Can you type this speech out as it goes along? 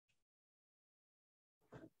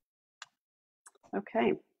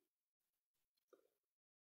Okay,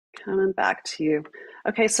 coming back to you.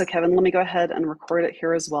 Okay, so Kevin, let me go ahead and record it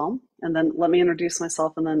here as well. And then let me introduce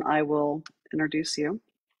myself and then I will introduce you.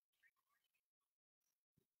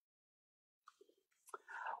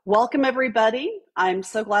 Welcome, everybody. I'm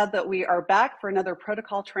so glad that we are back for another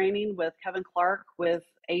protocol training with Kevin Clark with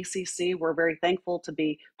ACC. We're very thankful to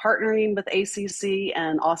be partnering with ACC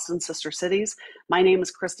and Austin Sister Cities. My name is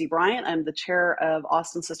Christy Bryant. I'm the chair of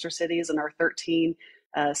Austin Sister Cities and our 13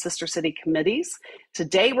 Sister City committees.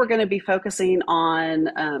 Today, we're going to be focusing on,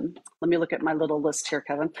 let me look at my little list here,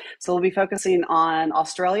 Kevin. So we'll be focusing on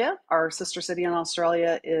Australia. Our sister city in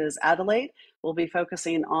Australia is Adelaide. We'll be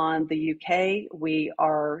focusing on the UK. We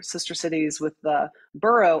are sister cities with the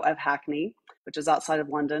borough of Hackney, which is outside of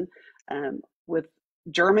London. With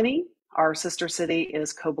Germany, our sister city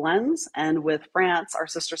is Koblenz, and with France, our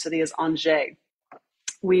sister city is Angers.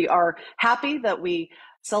 We are happy that we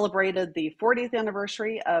celebrated the 40th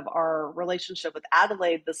anniversary of our relationship with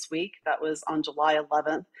Adelaide this week. That was on July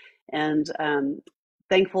 11th. And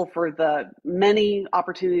thankful for the many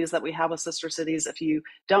opportunities that we have with sister cities. If you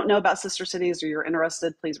don't know about sister cities or you're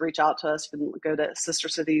interested, please reach out to us. You can go to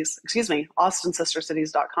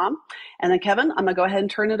austinsistercities.com. And then Kevin, I'm gonna go ahead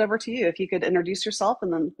and turn it over to you. If you could introduce yourself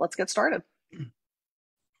and then let's get started.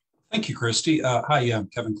 Thank you, Christy. Hi, I'm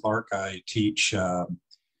Kevin Clark. I teach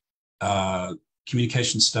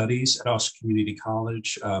communication studies at Austin Community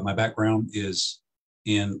College. My background is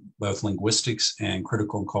in both linguistics and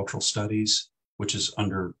critical and cultural studies, which is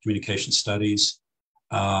under communication studies.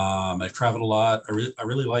 I've traveled a lot. I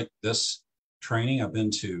really like this training. I've been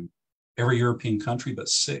to every European country but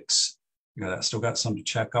 6. I still got some to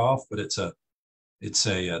check off, but it's like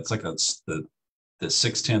the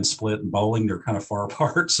 6-10 split in bowling. They're kind of far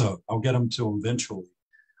apart, so I'll get them to them eventually.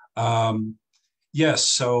 Yes,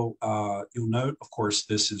 so you'll note, of course,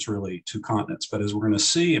 this is really 2 continents, but as we're going to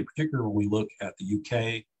see, in particular, when we look at the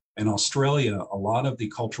UK and Australia, a lot of the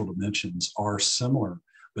cultural dimensions are similar,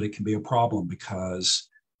 but it can be a problem because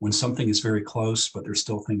when something is very close, but there's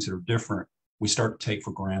still things that are different, we start to take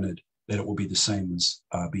for granted that it will be the same as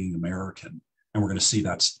being American. And we're going to see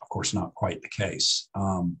that's, of course, not quite the case.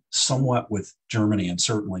 Somewhat with Germany and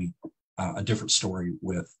certainly a different story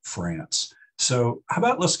with France. So how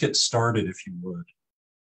about let's get started, if you would,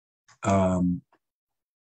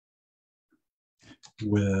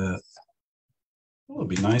 with, well, it'd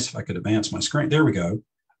be nice if I could advance my screen. There we go.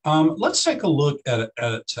 Let's take a look at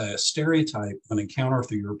a stereotype of an encounter with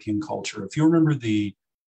the European culture. If you remember the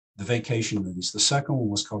vacation movies, the second one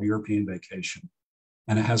was called European Vacation,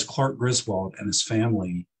 and it has Clark Griswold and his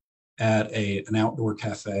family at an outdoor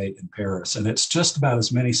cafe in Paris. And it's just about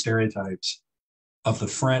as many stereotypes of the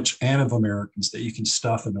French and of Americans that you can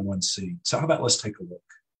stuff into one scene. So how about let's take a look.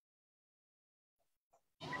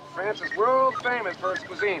 France is world famous for its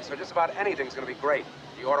cuisine, so just about anything's gonna be great.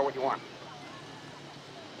 You order what you want.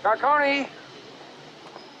 Carconi!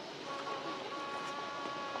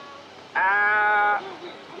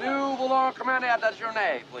 Nous voulons commander à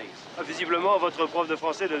déjeuner, please. Visiblement, votre prof de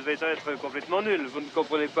français devait être complètement nul. Vous ne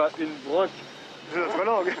comprenez pas une broche de notre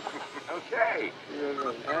langue. Okay.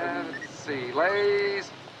 Let's see.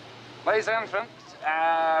 Les infants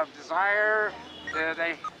desire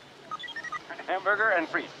a hamburger and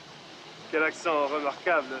frites. Quel accent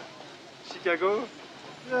remarquable. Chicago?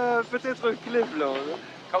 Peut-être Cleveland.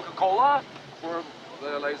 Coca-Cola for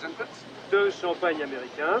les infants. 2 champagnes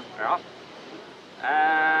américains. Yeah.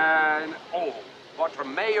 And, oh, votre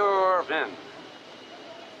meilleur vin.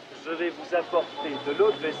 Je vais vous apporter de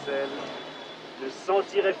l'eau de vaisselle. Ne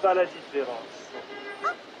sentirez pas la différence.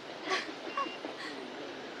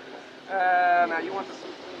 Now you want the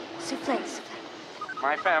Soufflé, soufflé.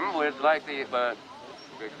 My femme would like the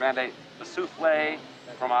command the soufflé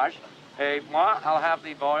fromage. Et moi, I'll have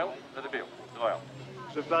the boil, the veal, the oil.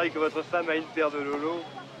 Je parie que votre femme a une paire de lolos.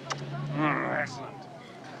 Excellent.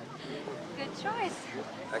 Good choice.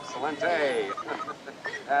 Excellente.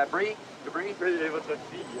 Brie, the brie? Et votre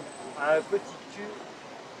fille a un petit cul.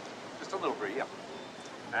 Just a little brie, yeah.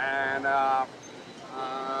 And,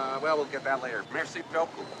 well, we'll get that later. Merci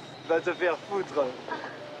beaucoup. Va te faire foutre.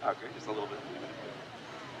 Okay, just a little bit.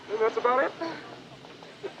 And that's about it.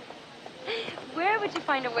 Where would you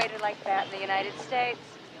find a waiter like that in the United States?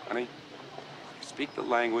 Honey, you speak the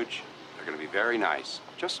language, they're going to be very nice.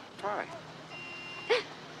 Just try.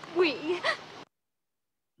 Oui.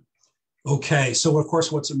 Okay, so of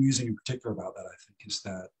course, what's amusing in particular about that, I think, is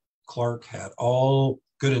that Clark had all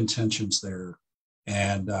good intentions there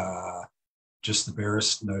and just the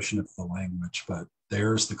barest notion of the language, but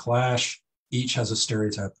there's the clash. Each has a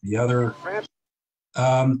stereotype of the other.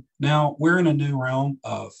 Now, we're in a new realm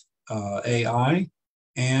of AI,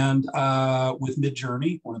 and with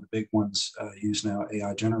Midjourney, one of the big ones used now,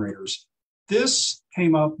 AI generators. This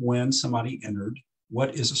came up when somebody entered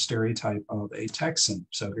what is a stereotype of a Texan.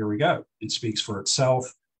 So here we go. It speaks for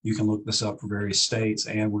itself. You can look this up for various states,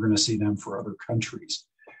 and we're going to see them for other countries.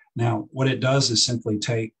 Now, what it does is simply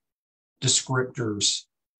take descriptors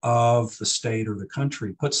of the state or the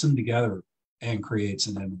country, puts them together, and creates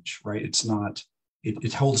an image, right? It's not,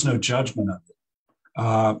 it holds no judgment of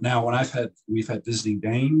it. Now, when we've had visiting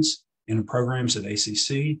Danes in programs at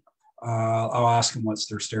ACC, I'll ask them what's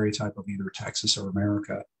their stereotype of either Texas or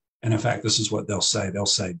America. And in fact, this is what they'll say. They'll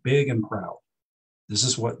say big and proud. This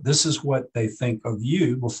is what they think of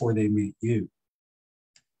you before they meet you.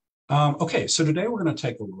 Okay, so today we're going to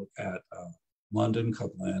take a look at London,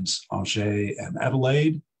 Koblenz, Angers, and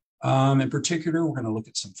Adelaide. In particular, we're going to look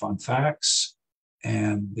at some fun facts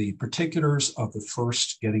and the particulars of the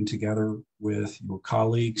first getting together with your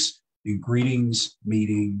colleagues in greetings,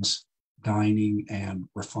 meetings, dining, and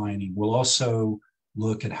refining. We'll also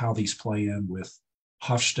look at how these play in with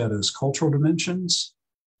Hofstede's cultural dimensions,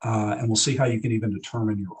 and we'll see how you can even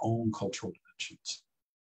determine your own cultural dimensions.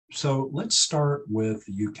 So let's start with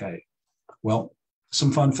the UK. Well,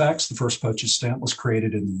 some fun facts. The first postage stamp was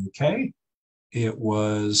created in the UK. It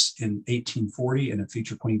was in 1840 and it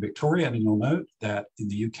featured Queen Victoria. And you'll note that in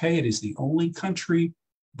the UK, it is the only country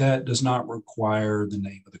that does not require the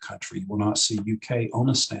name of the country. You will not see UK on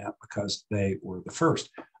a stamp because they were the first.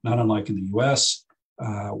 Not unlike in the US,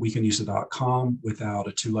 we can use a .com without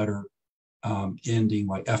a two-letter ending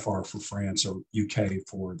like FR for France or UK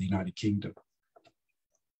for the United Kingdom.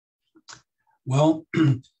 Well,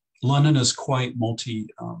 London is quite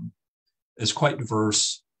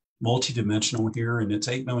diverse, multidimensional here, and it's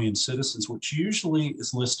 8 million citizens, which usually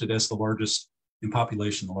is listed as the largest in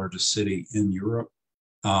population, the largest city in Europe.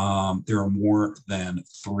 There are more than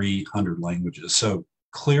 300 languages. So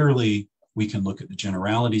clearly we can look at the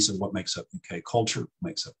generalities of what makes up UK culture,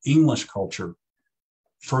 makes up English culture,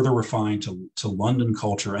 further refined to London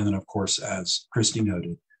culture, and then of course, as Christy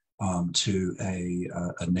noted, to a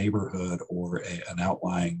neighborhood or an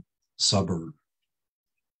outlying suburb.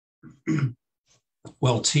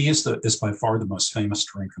 Well, tea is by far the most famous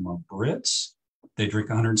drink among Brits. They drink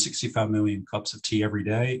 165 million cups of tea every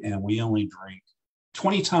day, and we only drink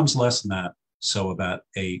 20 times less than that, so about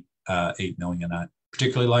 8 million. I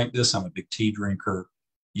particularly like this. I'm a big tea drinker.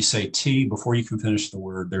 You say tea, before you can finish the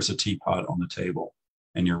word, there's a teapot on the table,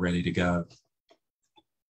 and you're ready to go.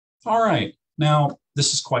 All right, now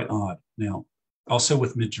this is quite odd. Now, also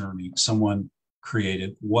with Midjourney, someone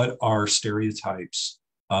created what are stereotypes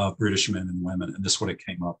of British men and women, and this is what it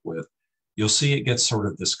came up with. You'll see it gets sort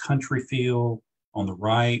of this country feel on the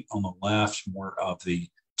right, on the left, more of the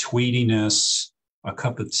tweediness, a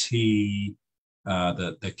cup of tea,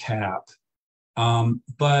 the cap.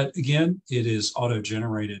 But again, it is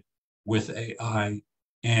auto-generated with AI,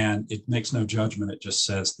 and it makes no judgment. It just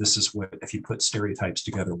says, this is what, if you put stereotypes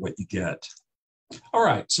together, what you get. All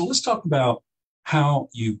right, so let's talk about how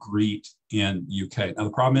you greet in UK. Now,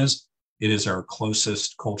 the problem is, it is our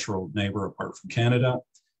closest cultural neighbor apart from Canada.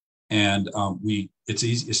 And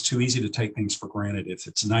it's too easy to take things for granted. If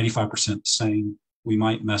it's 95% the same, we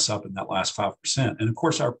might mess up in that last 5%. And of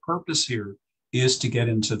course, our purpose here is to get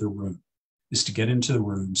into the room,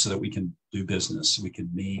 so that we can do business, we can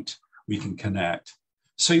meet, we can connect.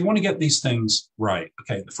 So you want to get these things right.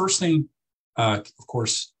 Okay, the first thing, of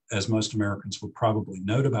course, as most Americans would probably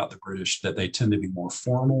note about the British, that they tend to be more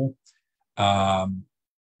formal.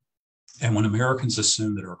 And when Americans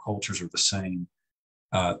assume that our cultures are the same,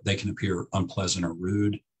 they can appear unpleasant or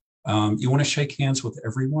rude. You want to shake hands with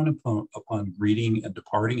everyone upon greeting and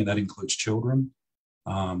departing, and that includes children.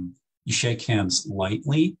 You shake hands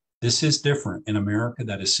lightly. This is different. In America,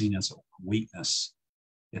 that is seen as a weakness.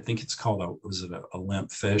 I think it's called a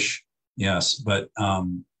limp fish? Yes, but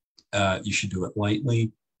you should do it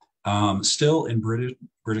lightly. Still in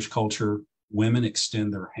British culture, women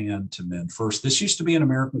extend their hand to men first. This used to be an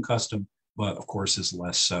American custom, but of course is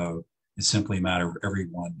less so. It's simply a matter of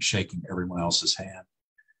everyone shaking everyone else's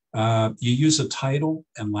hand. You use a title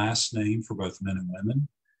and last name for both men and women,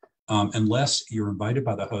 unless you're invited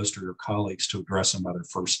by the host or your colleagues to address them by their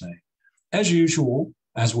first name. As usual,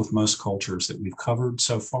 as with most cultures that we've covered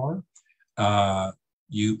so far,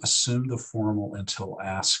 you assume the formal until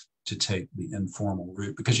asked to take the informal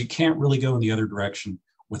route, because you can't really go in the other direction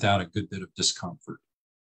without a good bit of discomfort.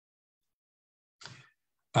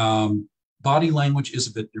 Body language is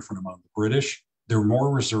a bit different among the British. They're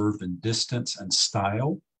more reserved in distance and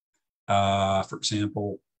style. For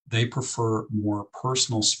example, they prefer more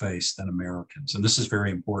personal space than Americans. And this is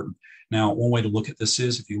very important. Now, one way to look at this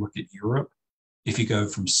is if you look at Europe, if you go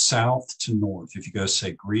from south to north, if you go,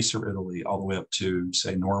 say, Greece or Italy, all the way up to,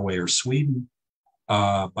 say, Norway or Sweden,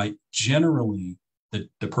 by generally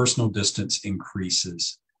the personal distance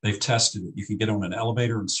increases. They've tested it. You can get on an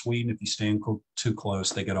elevator in Sweden. If you stand too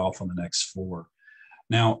close, they get off on the next floor.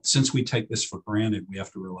 Now, since we take this for granted, we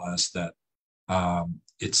have to realize that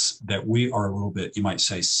it's that we are a little bit, you might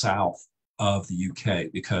say, south of the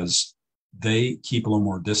UK because they keep a little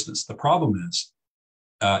more distance. The problem is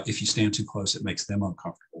if you stand too close, it makes them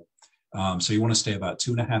uncomfortable. So you want to stay about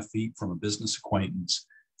 2.5 feet from a business acquaintance,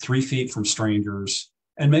 3 feet from strangers,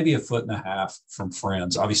 and maybe 1.5 feet from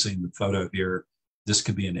friends. Obviously, in the photo here, this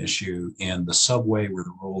could be an issue in the subway where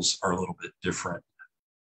the rules are a little bit different.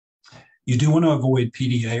 You do want to avoid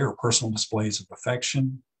PDA or personal displays of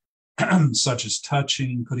affection, such as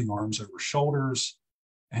touching, putting arms over shoulders,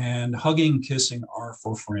 and hugging, kissing are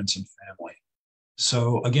for friends and family.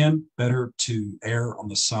 So again, better to err on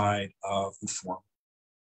the side of the form.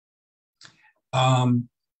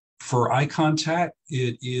 For eye contact,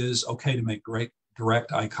 it is okay to make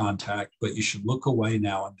direct eye contact, but you should look away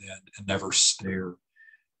now and then and never stare.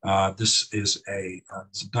 This is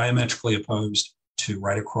diametrically opposed to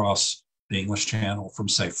right across the English Channel from,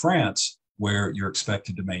 say, France, where you're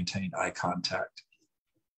expected to maintain eye contact.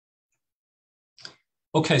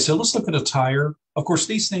 Okay, so let's look at attire. Of course,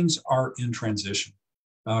 these things are in transition.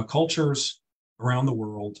 Cultures around the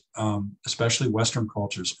world, especially Western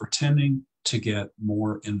cultures, are tending to get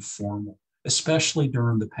more informal, especially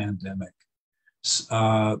during the pandemic.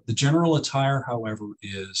 The general attire, however,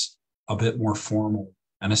 is a bit more formal,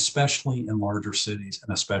 and especially in larger cities,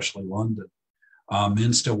 and especially London.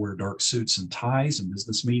 Men still wear dark suits and ties in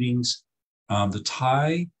business meetings. The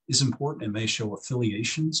tie is important. It may show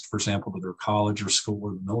affiliations, for example, to their college or school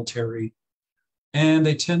or the military. And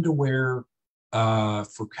they tend to wear,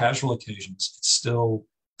 for casual occasions, it's still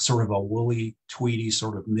sort of a woolly, tweedy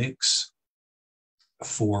sort of mix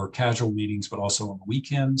for casual meetings, but also on the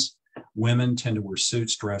weekends. Women tend to wear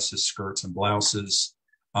suits, dresses, skirts, and blouses,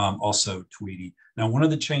 also tweedy. Now, one of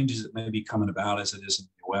the changes that may be coming about as it is in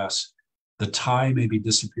the US, the tie may be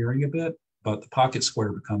disappearing a bit, but the pocket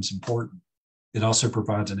square becomes important. It also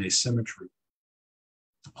provides an asymmetry.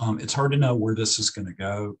 It's hard to know where this is going to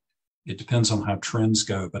go. It depends on how trends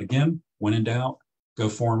go. But again, when in doubt, go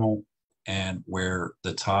formal and wear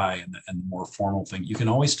the tie and the more formal thing. You can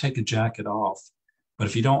always take a jacket off, but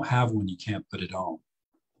if you don't have one, you can't put it on.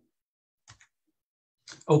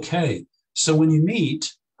 Okay, so when you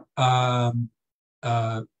meet,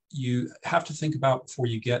 you have to think about before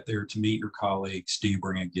you get there to meet your colleagues, do you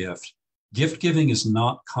bring a gift? Gift giving is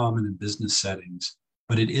not common in business settings,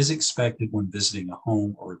 but it is expected when visiting a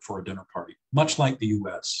home or for a dinner party, much like the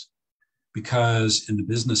US, because in the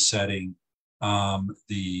business setting,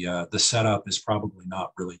 the setup is probably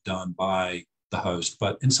not really done by the host,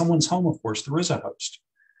 but in someone's home, of course, there is a host.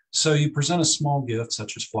 So you present a small gift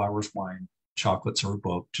such as flowers, wine, chocolates, or a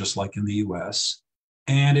book, just like in the US,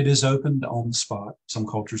 and it is opened on the spot. Some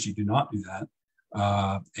cultures, you do not do that.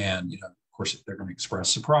 And, of course, they're going to express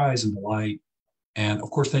surprise and delight. And of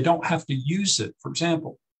course, they don't have to use it. For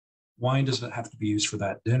example, wine doesn't have to be used for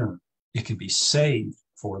that dinner. It can be saved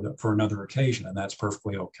for another occasion, and that's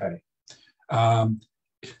perfectly okay.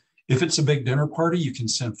 If it's a big dinner party, you can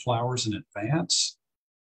send flowers in advance,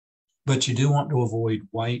 but you do want to avoid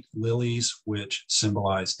white lilies, which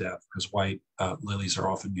symbolize death, because white lilies are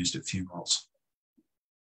often used at funerals.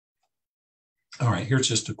 All right, here's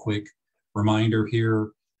just a quick reminder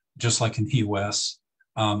here. Just like in the US,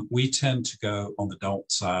 we tend to go on the don't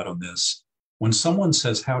side on this. When someone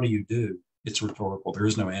says, how do you do? It's rhetorical. There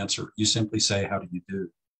is no answer. You simply say, how do you do?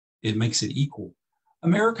 It makes it equal.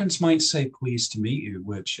 Americans might say, pleased to meet you,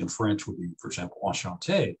 which in French would be, for example,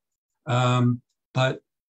 enchanté. But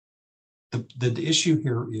the issue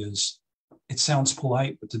here is it sounds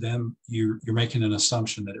polite, but to them, you're making an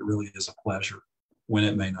assumption that it really is a pleasure when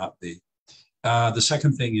it may not be. The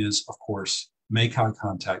second thing is, of course, make eye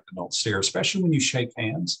contact and don't stare, especially when you shake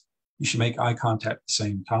hands. You should make eye contact at the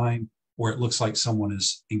same time, or it looks like someone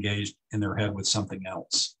is engaged in their head with something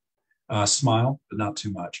else. Smile, but not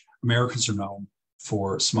too much. Americans are known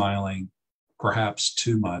for smiling, perhaps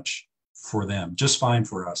too much for them. Just fine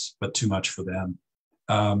for us, but too much for them.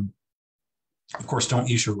 Of course, don't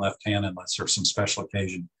use your left hand unless there's some special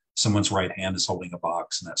occasion. Someone's right hand is holding a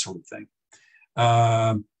box and that sort of thing.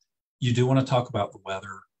 You do want to talk about the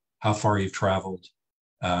weather, how far you've traveled.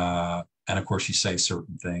 And of course, you say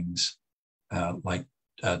certain things like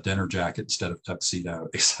dinner jacket instead of tuxedo,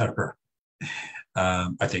 etc.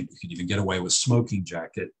 I think you can even get away with smoking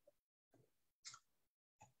jacket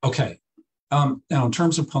Okay. Now, in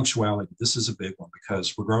terms of punctuality, this is a big one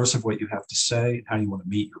because regardless of what you have to say and how you want to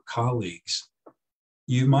meet your colleagues,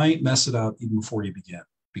 you might mess it up even before you begin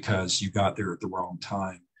because you got there at the wrong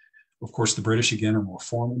time. Of course, the British, again, are more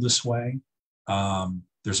formal this way.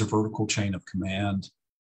 There's a vertical chain of command,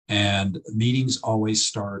 and meetings always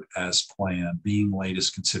start as planned. Being late is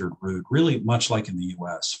considered rude, really much like in the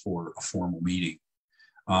US for a formal meeting.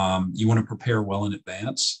 You want to prepare well in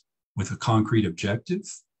advance with a concrete objective,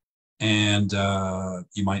 and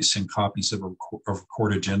you might send copies of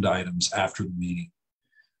recorded agenda items after the meeting.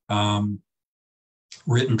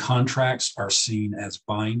 Written contracts are seen as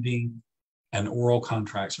binding, and oral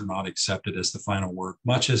contracts are not accepted as the final word,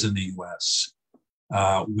 much as in the US.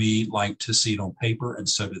 We like to see it on paper, and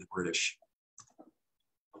so do the British.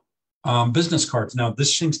 Business cards. Now,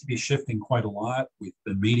 this seems to be shifting quite a lot. We've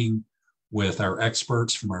been meeting with our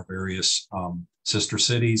experts from our various sister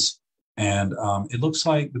cities, and it looks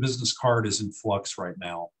like the business card is in flux right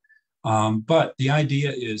now. But the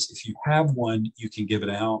idea is if you have one, you can give it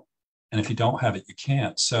out. And if you don't have it, you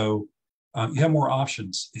can't. So you have more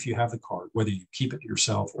options if you have the card, whether you keep it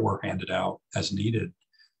yourself or hand it out as needed.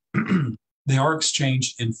 They are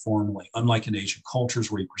exchanged informally, unlike in Asian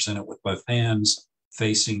cultures where you present it with both hands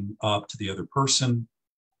facing up to the other person.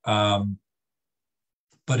 But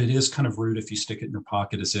it is kind of rude if you stick it in your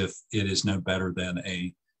pocket as if it is no better than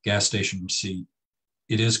a gas station receipt.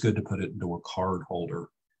 It is good to put it into a card holder.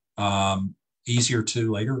 Easier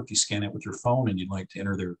too later if you scan it with your phone and you'd like to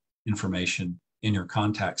enter their information in your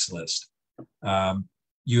contacts list.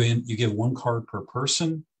 You give one card per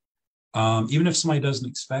person, even if somebody doesn't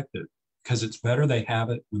expect it, because it's better they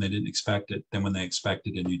have it when they didn't expect it than when they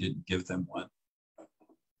expected and you didn't give them one.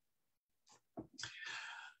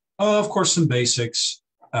 Of course, some basics.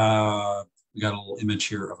 We got a little image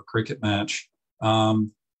here of a cricket match.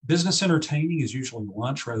 Business entertaining is usually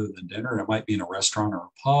lunch rather than dinner. It might be in a restaurant or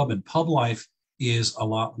a pub, and pub life is a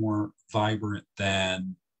lot more vibrant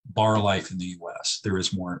than bar life in the US. There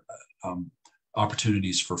is more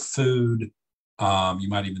opportunities for food. You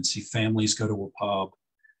might even see families go to a pub.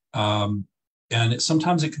 And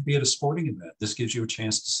sometimes it could be at a sporting event. This gives you a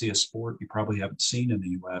chance to see a sport you probably haven't seen in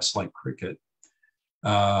the US, like cricket.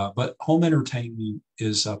 But home entertainment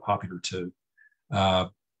is popular too.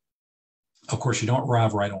 Of course, you don't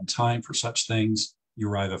arrive right on time for such things. You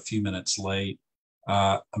arrive a few minutes late.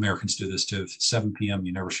 Americans do this too. If it's 7 p.m.,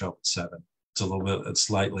 you never show up at 7. It's a little bit, it's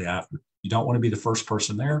slightly after. You don't want to be the first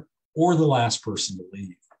person there or the last person to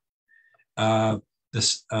leave.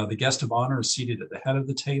 The guest of honor is seated at the head of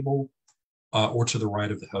the table or to the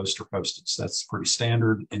right of the host or hostess. That's pretty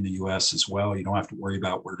standard in the US as well. You don't have to worry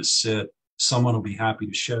about where to sit. Someone will be happy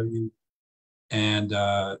to show you. And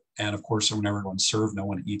of course, when everyone's served, no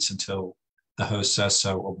one eats until the host says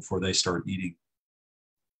so or before they start eating.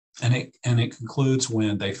 And it concludes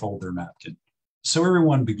when they fold their napkin. So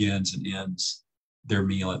everyone begins and ends their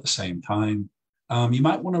meal at the same time. You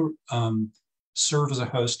might want to serve as a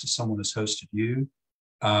host to someone who's hosted you,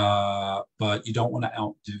 but you don't want to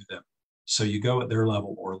outdo them. So you go at their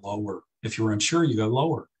level or lower. If you're unsure, you go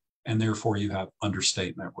lower, and therefore you have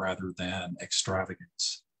understatement rather than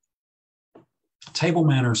extravagance. Table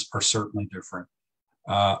manners are certainly different.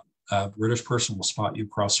 A British person will spot you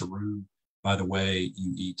across a room by the way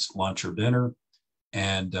you eat lunch or dinner,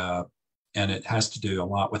 and it has to do a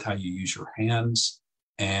lot with how you use your hands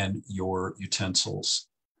and your utensils.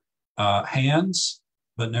 Hands,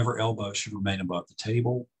 but never elbows, should remain above the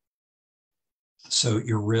table. So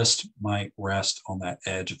your wrist might rest on that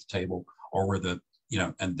edge of the table or where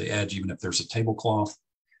and the edge, even if there's a tablecloth.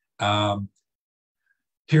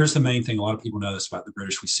 Here's the main thing. A lot of people know this about the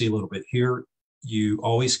British. We see a little bit here. You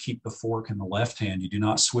always keep the fork in the left hand. You do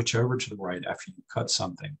not switch over to the right after you cut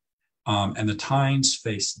something. And the tines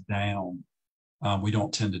face down. We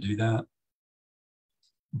don't tend to do that.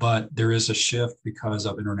 But there is a shift because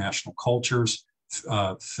of international cultures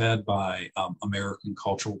fed by American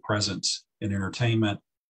cultural presence in entertainment.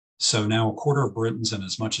 So now a quarter of Britons and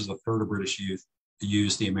as much as a third of British youth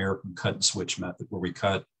use the American cut and switch method, where we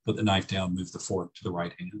cut, put the knife down, move the fork to the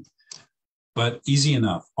right hand. But easy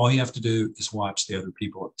enough. All you have to do is watch the other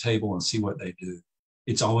people at the table and see what they do.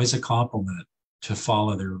 It's always a compliment to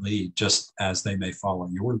follow their lead, just as they may follow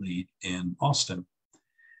your lead in Austin.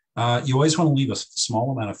 You always want to leave a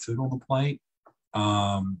small amount of food on the plate.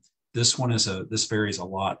 This varies a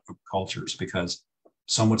lot of cultures, because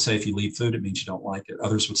some would say if you leave food, it means you don't like it.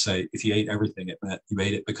 Others would say if you ate everything, it meant you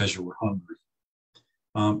ate it because you were hungry.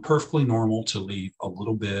 Perfectly normal to leave a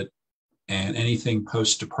little bit, and anything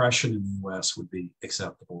post-depression in the US would be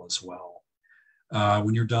acceptable as well.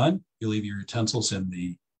 When you're done, you leave your utensils in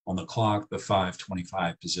the on the clock, the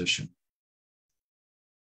 5:25 position.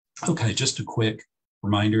 Okay, just a quick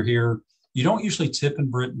reminder here. You don't usually tip in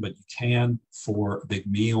Britain, but you can for a big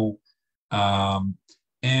meal.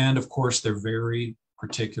 And of course, they're very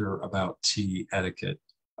particular about tea etiquette.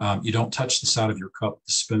 You don't touch the side of your cup with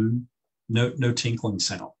the spoon. No tinkling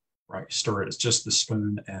sound, right? You stir it, it's just the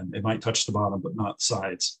spoon, and it might touch the bottom, but not the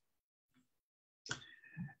sides.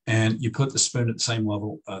 And you put the spoon at the same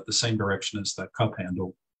level, the same direction as the cup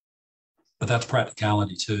handle. But that's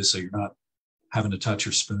practicality too, so you're not having to touch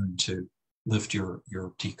your spoon to lift your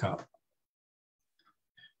teacup.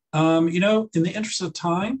 You know, in the interest of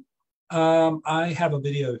time, I have a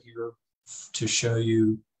video here to show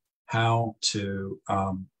you how to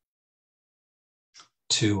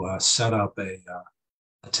set up a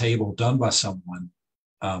table done by someone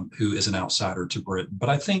who is an outsider to Britain. But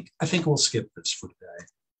I think we'll skip this for today.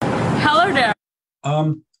 Hello there.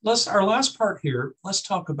 Our last part here, let's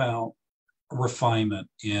talk about refinement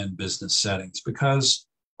in business settings, because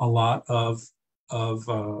a lot of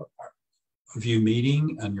you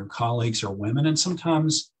meeting and your colleagues are women, and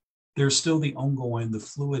sometimes there's still the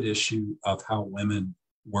fluid issue of how women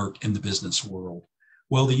work in the business world.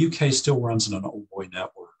 Well, the UK still runs on an old boy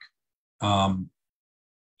network.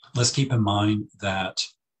 Let's keep in mind that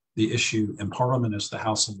the issue in Parliament is the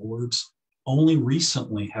House of Lords. Only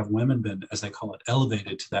recently have women been, as they call it,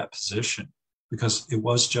 elevated to that position, because it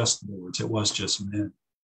was just lords, it was just men.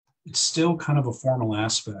 It's still kind of a formal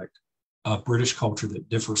aspect of British culture that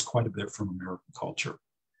differs quite a bit from American culture.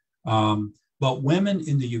 But women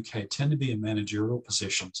in the UK tend to be in managerial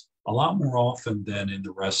positions a lot more often than in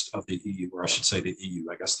the rest of the EU, or I should say the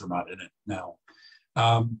EU. I guess they're not in it now.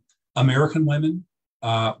 American women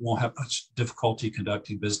won't have much difficulty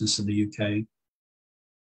conducting business in the UK.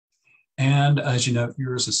 And as you know,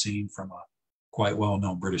 here's a scene from a quite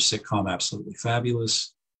well-known British sitcom, Absolutely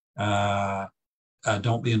Fabulous.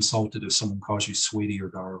 Don't be insulted if someone calls you sweetie or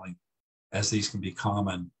darling, as these can be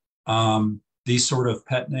common. These sort of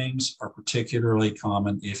pet names are particularly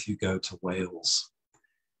common if you go to Wales.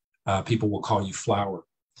 People will call you Flower.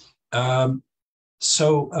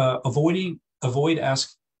 Avoid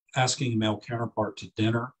asking a male counterpart to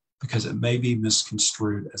dinner, because it may be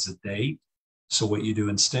misconstrued as a date. So what you do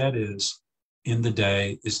instead is, in the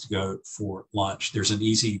day, is to go for lunch. There's an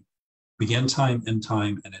easy begin time, end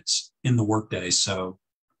time, and it's in the workday, so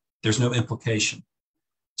there's no implication.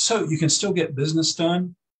 So you can still get business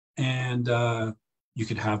done, and you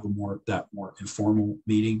could have that more informal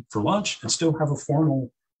meeting for lunch, and still have a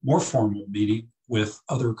more formal meeting with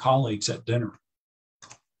other colleagues at dinner.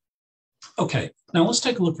 Okay, now let's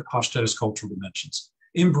take a look at Hofstede's cultural dimensions.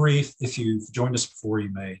 In brief, if you've joined us before,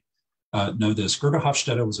 you may know this. Gerda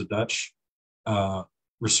Hofstede was a Dutch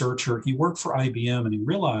researcher. He worked for IBM, and he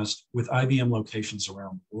realized with IBM locations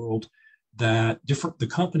around the world that the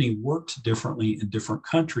company worked differently in different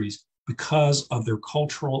countries because of their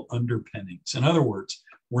cultural underpinnings. In other words,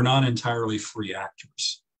 we're not entirely free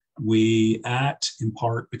actors. We act in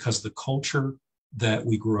part because of the culture that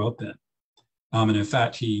we grew up in. And in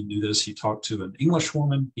fact, he knew this. He talked to an English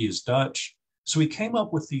woman. He is Dutch. So he came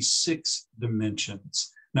up with these 6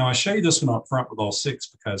 dimensions. Now, I show you this one up front with all 6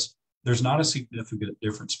 because there's not a significant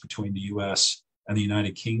difference between the US and the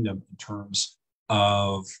United Kingdom in terms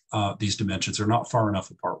of these dimensions. They're not far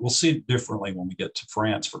enough apart. We'll see it differently when we get to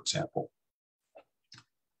France, for example.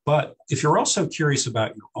 But if you're also curious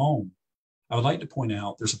about your own, I would like to point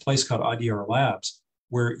out there's a place called IDR Labs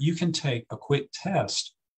where you can take a quick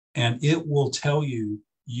test, and it will tell you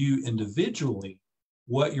individually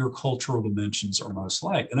what your cultural dimensions are most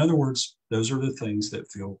like. In other words, those are the things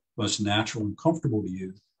that feel most natural and comfortable to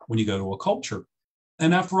you when you go to a culture.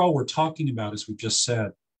 And after all, we're talking about, as we've just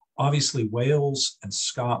said, obviously Wales and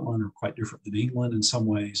Scotland are quite different than England in some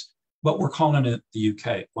ways, but we're calling it the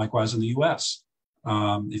UK. Likewise in the US.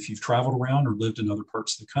 If you've traveled around or lived in other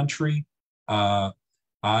parts of the country,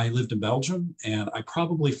 I lived in Belgium, and I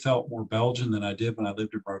probably felt more Belgian than I did when I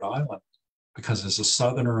lived in Rhode Island, because as a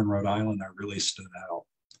Southerner in Rhode Island, I really stood out,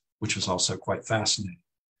 which was also quite fascinating.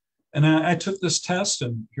 And I took this test,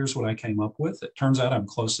 and here's what I came up with. It turns out I'm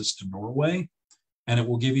closest to Norway, and it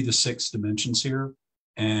will give you the 6 dimensions here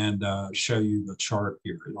and show you the chart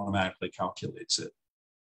here. It automatically calculates it.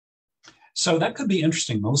 So that could be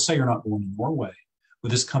interesting. Let's say you're not going to Norway, but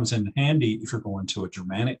this comes in handy if you're going to a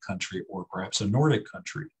Germanic country or perhaps a Nordic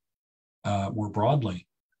country more broadly.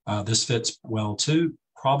 This fits well too,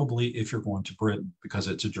 probably if you're going to Britain, because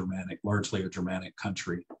it's largely a Germanic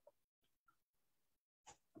country.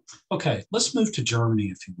 Okay, let's move to Germany,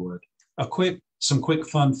 if you would. Some quick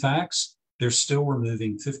fun facts. They're still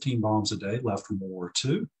removing 15 bombs a day left from World War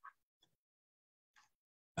II.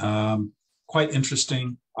 Quite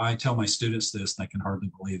interesting. I tell my students this, and I can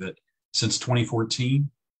hardly believe it. Since 2014,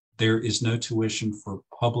 there is no tuition for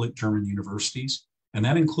public German universities, and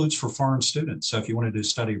that includes for foreign students. So if you wanted to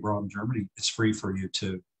study abroad in Germany, it's free for you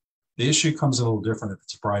too. The issue comes a little different if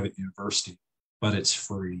it's a private university, but it's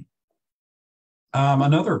free.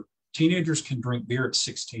 Another, teenagers can drink beer at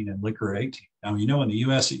 16 and liquor at 18. Now, you know, in the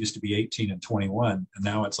US, it used to be 18 and 21, and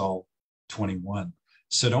now it's all 21.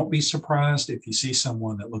 So don't be surprised if you see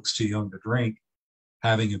someone that looks too young to drink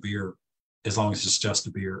having a beer, as long as it's just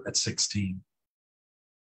a beer at 16.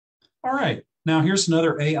 All right, now here's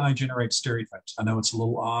another AI-generated stereotypes. I know it's a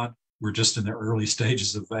little odd. We're just in the early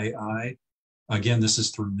stages of AI. Again, this is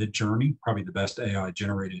through Midjourney, probably the best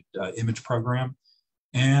AI-generated image program.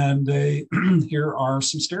 And here are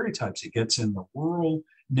some stereotypes. It gets in the rural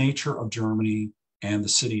nature of Germany and the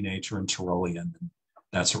city nature in Tyrolean, and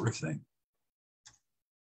that sort of thing.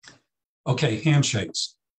 Okay,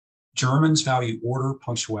 handshakes. Germans value order,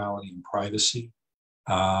 punctuality, and privacy.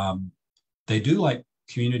 They do like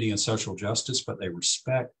community and social justice, but they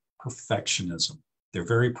respect perfectionism. They're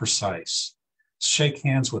very precise. Shake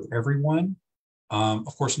hands with everyone.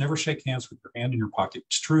 Of course, never shake hands with your hand in your pocket.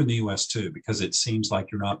 It's true in the US too, because it seems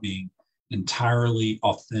like you're not being entirely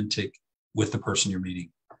authentic with the person you're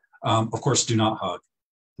meeting. Of course, do not hug.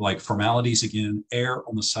 Like formalities, again, err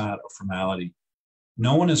on the side of formality.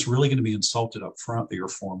 No one is really going to be insulted up front that you're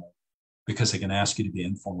formal, because they can ask you to be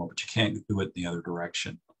informal, but you can't do it in the other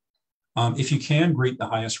direction. If you can, greet the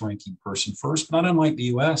highest ranking person first, not unlike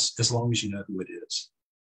the US, as long as you know who it is.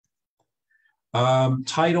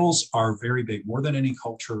 Titles are very big, more than any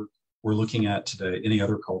culture we're looking at today, any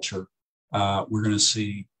other culture. We're going to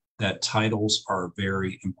see that titles are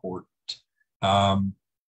very important.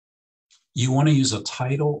 You want to use a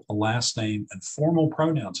title, a last name, and formal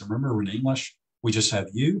pronouns. Remember, in English, we just have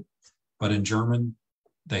you, but in German,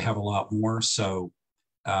 they have a lot more. So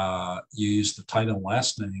you use the title and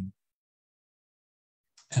last name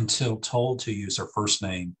until told to use our first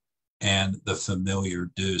name and the familiar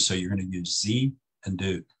du. So you're going to use sie and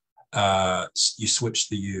du. You switch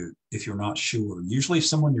the you if you're not sure. Usually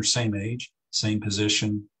someone your same age, same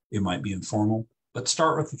position, it might be informal, but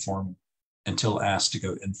start with the formal until asked to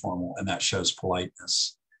go informal, and that shows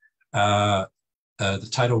politeness. The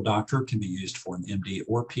title doctor can be used for an MD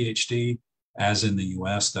or PhD, as in the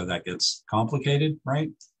US, though that gets complicated,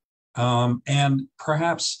 right? And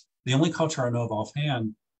perhaps the only culture I know of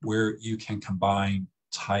offhand where you can combine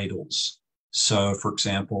titles. So, for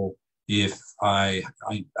example, if I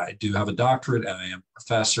do have a doctorate and I am a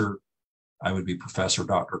professor, I would be Professor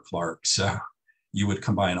Dr. Clark. So you would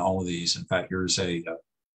combine all of these. In fact, here's a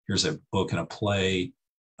book and a play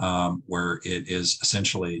where it is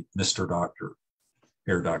essentially Mr. Doctor,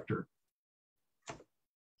 Hair Doctor.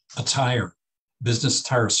 Attire. Business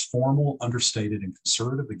attire is formal, understated, and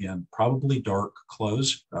conservative. Again, probably dark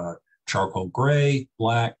clothes, charcoal gray,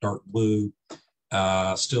 black, dark blue.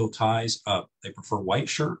 Still ties up. They prefer white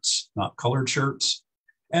shirts, not colored shirts.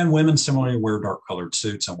 And women similarly wear dark colored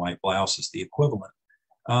suits and white blouses, the equivalent.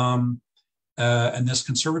 And this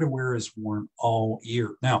conservative wear is worn all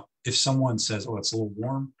year. Now, if someone says, oh, it's a little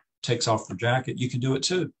warm, takes off their jacket, you can do it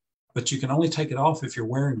too. But you can only take it off if you're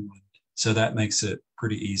wearing one. So that makes it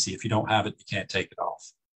pretty easy. If you don't have it, you can't take it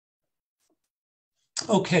off.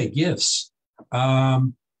 Okay, gifts.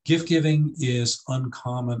 Gift giving is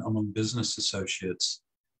uncommon among business associates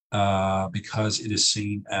because it is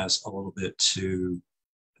seen as a little bit too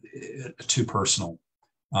personal.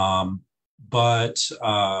 But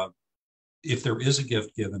if there is a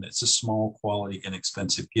gift given, it's a small, quality,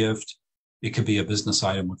 inexpensive gift. It could be a business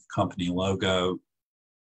item with a company logo.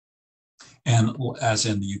 And as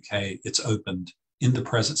in the UK, it's opened in the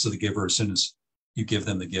presence of the giver as soon as you give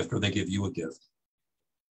them the gift or they give you a gift.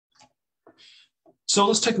 So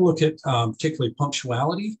let's take a look at particularly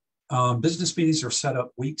punctuality. Business meetings are set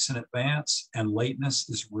up weeks in advance, and lateness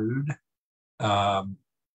is rude.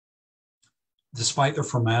 Despite their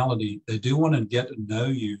formality, they do want to get to know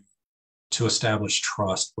you to establish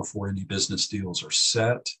trust before any business deals are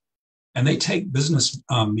set. And they take business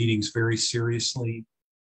meetings very seriously.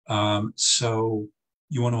 So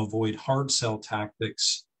you want to avoid hard sell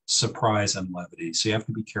tactics, surprise, and levity. So you have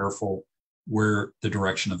to be careful where the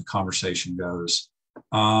direction of the conversation goes.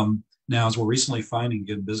 Now, as we're recently finding,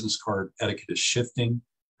 again, business card etiquette is shifting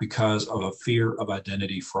because of a fear of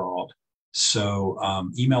identity fraud. So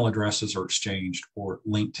email addresses are exchanged or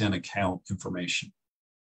LinkedIn account information.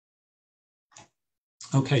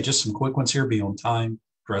 Okay, just some quick ones here. Be on time,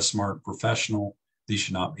 dress smart, professional. These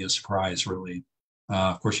should not be a surprise, really.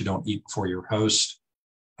 Of course, you don't eat before your host.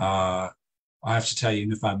 I have to tell you,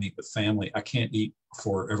 even if I meet with family, I can't eat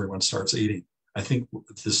before everyone starts eating. I think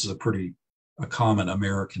this is a common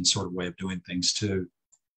American sort of way of doing things too.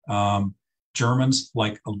 Germans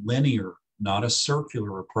like a linear, not a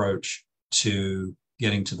circular approach to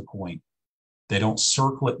getting to the point. They don't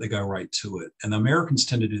circle it, they go right to it. And the Americans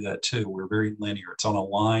tend to do that too. We're very linear. It's on a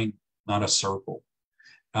line, not a circle.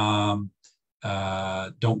 Don't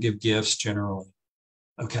give gifts generally.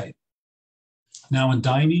 Okay. Now in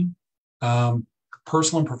dining,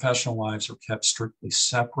 personal and professional lives are kept strictly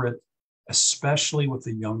separate, especially with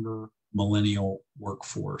the younger millennial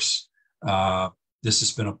workforce. This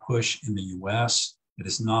has been a push in the US. It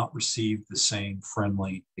has not received the same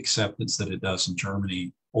friendly acceptance that it does in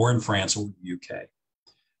Germany or in France or the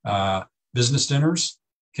UK. Business dinners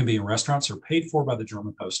can be in restaurants. They're paid for by the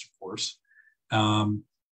German host, of course. And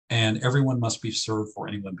everyone must be served before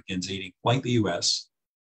anyone begins eating, like the US.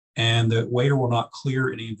 And the waiter will not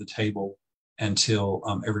clear any of the table until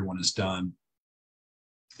everyone is done.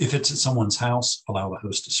 If it's at someone's house, allow the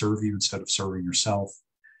host to serve you instead of serving yourself.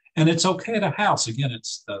 And it's okay at a house. Again,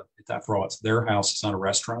 after all, it's their house. It's not a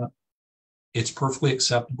restaurant. It's perfectly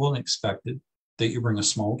acceptable and expected that you bring a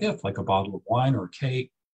small gift, like a bottle of wine or a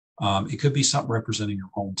cake. It could be something representing your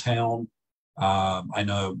hometown. I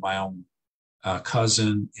know my own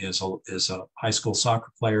cousin is a high school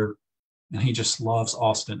soccer player, and he just loves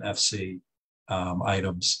Austin FC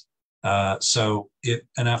items.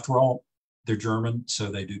 And after all, they're German,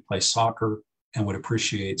 so they do play soccer and would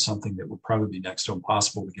appreciate something that would probably be next to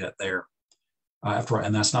impossible to get there. After all,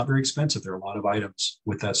 and that's not very expensive. There are a lot of items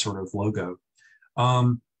with that sort of logo.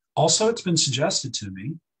 Also, it's been suggested to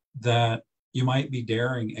me that you might be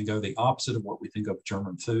daring and go the opposite of what we think of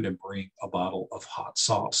German food and bring a bottle of hot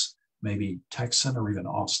sauce, maybe Texan or even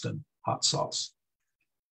Austin hot sauce.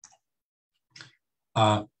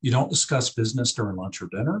 You don't discuss business during lunch or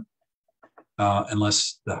dinner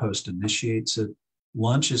unless the host initiates it.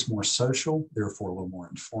 Lunch is more social, therefore a little more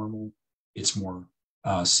informal. It's more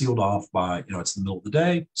sealed off by, it's the middle of the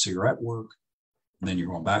day, so you're at work, and then you're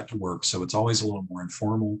going back to work. So it's always a little more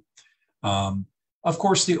informal. Of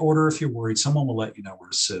course, the order, if you're worried, someone will let you know where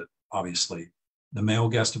to sit, obviously. The male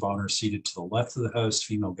guest of honor is seated to the left of the host,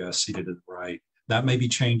 female guest seated to the right. That may be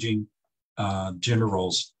changing. Gender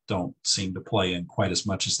roles don't seem to play in quite as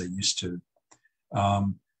much as they used to.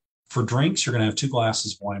 For drinks, you're going to have 2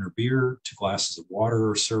 glasses of wine or beer, 2 glasses of water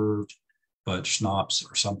are served, but schnapps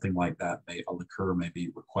or something like that, a liqueur may be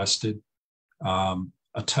requested. A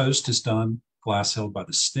toast is done, glass held by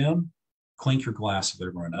the stem. Clink your glass with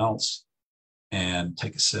everyone else and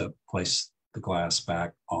take a sip, place the glass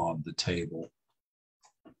back on the table.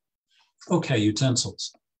 Okay,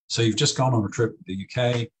 utensils. So you've just gone on a trip to the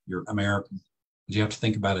UK, you're American, but you have to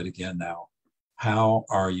think about it again now. How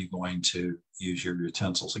are you going to use your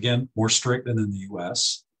utensils? Again, more strict than in the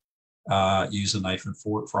US. Use a knife and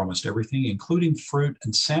fork for almost everything, including fruit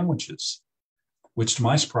and sandwiches, which to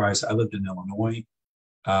my surprise, I lived in Illinois.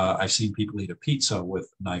 I've seen people eat a pizza with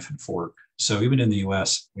a knife and fork. So even in the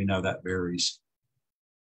US, we know that varies.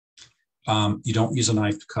 You don't use a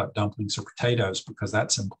knife to cut dumplings or potatoes because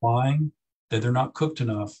that's implying that they're not cooked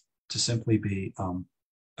enough to simply be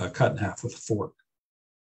cut in half with a fork.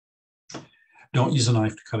 Don't use a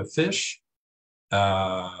knife to cut a fish.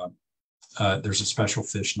 There's a special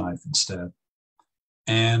fish knife instead.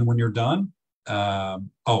 And when you're done,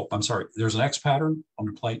 I'm sorry, there's an X pattern on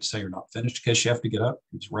your plate to say you're not finished in case you have to get up,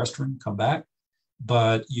 use the restroom, come back,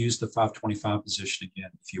 but use the 525 position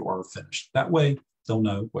again if you are finished. That way, they'll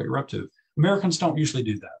know what you're up to. Americans don't usually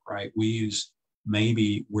do that, right? We use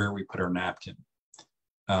maybe where we put our napkin.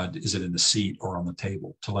 Is it in the seat or on the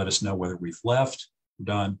table to let us know whether we've left,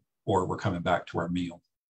 done, or we're coming back to our meal.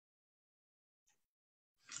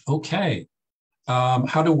 Okay,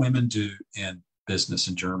 how do women do in business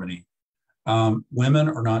in Germany? Women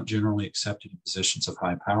are not generally accepted in positions of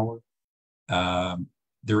high power.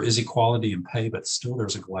 There is equality in pay, but still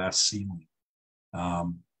there's a glass ceiling.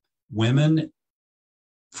 Women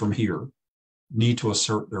from here need to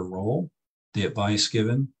assert their role. The advice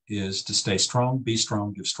given is to stay strong,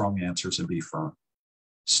 give strong answers, and be firm.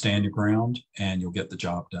 Stand your ground, and you'll get the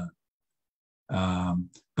job done.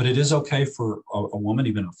 But it is okay for a woman,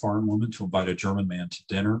 even a foreign woman, to invite a German man to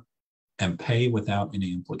dinner and pay without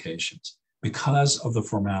any implications because of the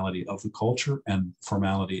formality of the culture and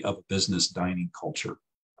formality of a business dining culture.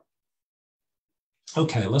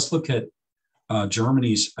 Okay, let's look at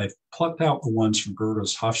Germany's. I've plucked out the ones from Gerda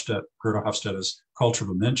Hofstadter's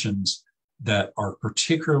cultural dimensions that are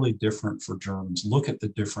particularly different for Germans. Look at the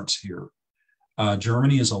difference here.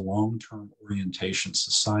 Germany is a long-term orientation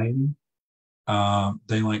society.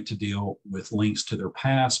 They like to deal with links to their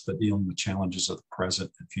past, but dealing with challenges of the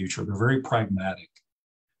present and future. They're very pragmatic.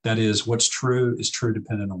 That is, what's true is true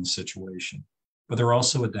dependent on the situation, but they're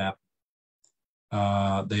also adaptive.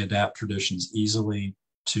 They adapt traditions easily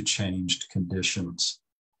to changed conditions.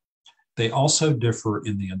 They also differ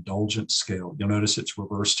in the indulgent scale. You'll notice it's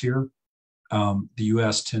reversed here. The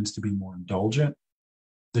US tends to be more indulgent.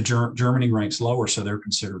 Germany ranks lower, so they're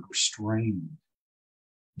considered restrained.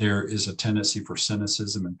 There is a tendency for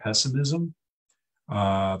cynicism and pessimism.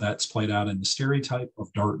 That's played out in the stereotype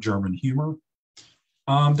of dark German humor.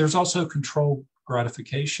 There's also controlled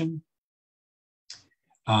gratification.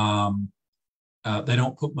 They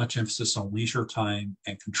don't put much emphasis on leisure time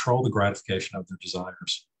and control the gratification of their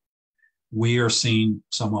desires. We are seen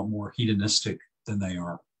somewhat more hedonistic than they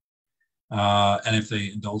are. And if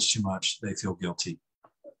they indulge too much, they feel guilty.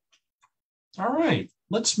 All right,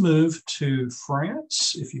 let's move to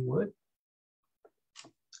France, if you would.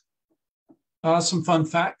 Some fun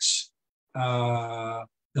facts, at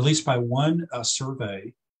least by one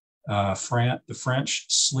survey, the French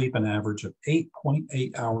sleep an average of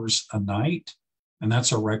 8.8 hours a night, and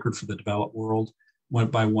that's a record for the developed world.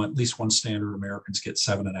 By at least one standard, Americans get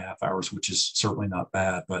 7.5 hours, which is certainly not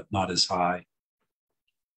bad, but not as high.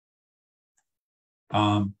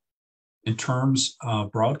 In terms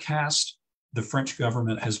of broadcast, the French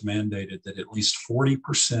government has mandated that at least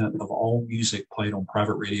 40% of all music played on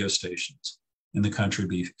private radio stations in the country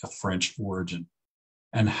be of French origin.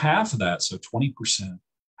 And half of that, so 20%,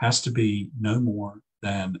 has to be no more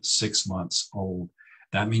than 6 months old.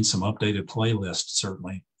 That means some updated playlists,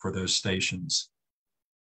 certainly, for those stations.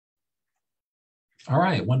 All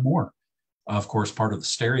right, one more. Of course, part of the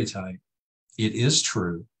stereotype. It is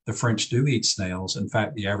true. The French do eat snails. In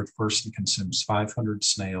fact, the average person consumes 500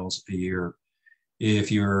 snails a year.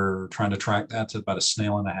 If you're trying to track that, to about a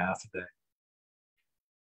snail and a half a day.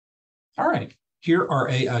 All right, here are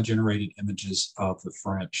AI-generated images of the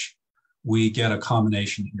French. We get a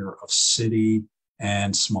combination here of city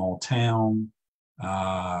and small town.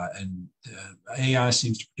 AI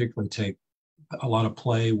seems to particularly take a lot of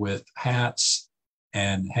play with hats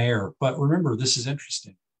and hair. But remember, this is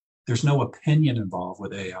interesting. There's no opinion involved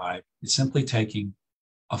with AI. It's simply taking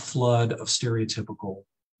a flood of stereotypical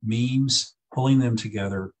memes, pulling them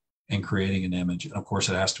together, and creating an image. And of course,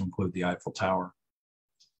 it has to include the Eiffel Tower.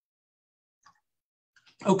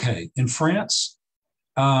 Okay, in France,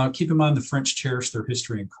 keep in mind the French cherish their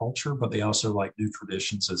history and culture, but they also like new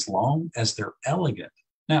traditions as long as they're elegant.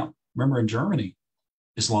 Now, remember in Germany,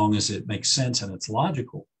 as long as it makes sense and it's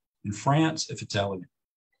logical. In France, if it's elegant.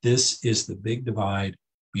 This is the big divide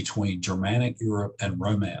between Germanic Europe and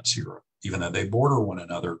Romance Europe, even though they border one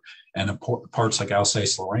another. And parts like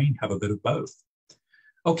Alsace-Lorraine have a bit of both.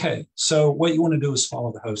 Okay, so what you want to do is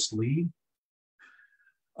follow the host lead.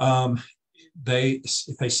 If they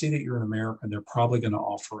see that you're an American, they're probably going to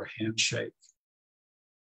offer a handshake.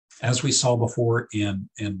 As we saw before in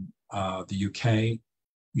the UK,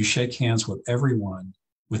 you shake hands with everyone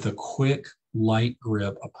with a quick, light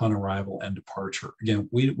grip upon arrival and departure. Again,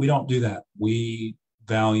 we don't do that. We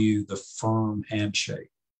value the firm handshake.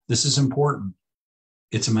 This is important.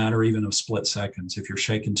 It's a matter even of split seconds. If you're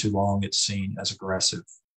shaking too long, it's seen as aggressive.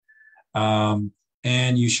 And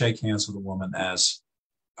you shake hands with a woman as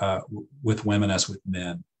with women as with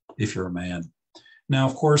men, if you're a man. Now,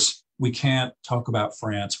 of course, we can't talk about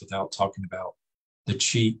France without talking about the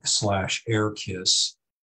cheek/air kiss.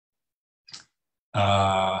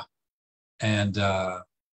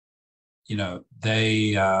 You know,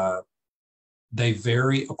 they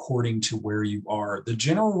vary according to where you are. The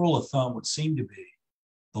general rule of thumb would seem to be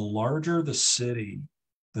the larger the city,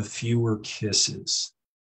 the fewer kisses.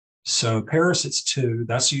 So Paris, it's 2.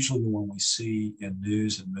 That's usually the one we see in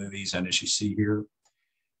news and movies. And as you see here,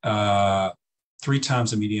 3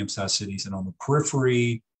 times the medium-sized cities. And on the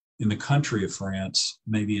periphery in the country of France,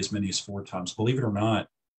 maybe as many as 4 times. Believe it or not,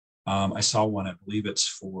 I saw one, I believe it's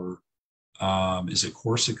for, is it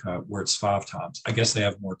Corsica, where it's 5 times. I guess they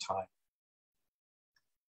have more time.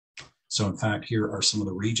 So in fact, here are some of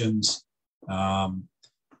the regions.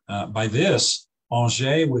 By this,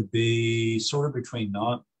 Angers would be sort of between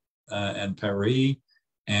Nantes and Paris,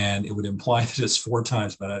 and it would imply that it's 4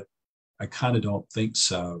 times, but I kind of don't think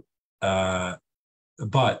so.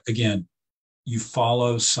 But again, you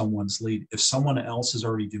follow someone's lead. If someone else is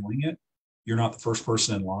already doing it, you're not the first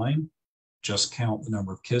person in line. Just count the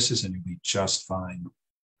number of kisses and you'll be just fine.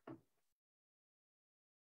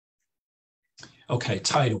 Okay,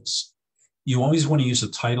 titles. You always want to use a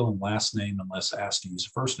title and last name unless asked to use a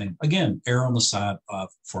first name. Again, err on the side of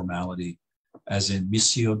formality, as in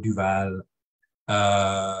Monsieur Duval,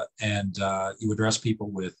 You address people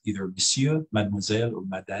with either monsieur, mademoiselle, or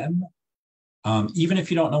madame, even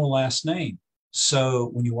if you don't know a last name. So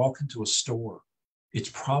when you walk into a store, it's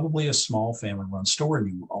probably a small family-run store, and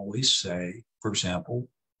you always say, for example,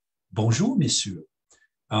 bonjour, monsieur.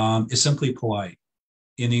 It's simply polite.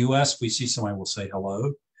 In the US, we see somebody will say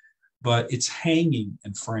hello, but it's hanging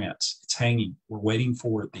in France. It's hanging. We're waiting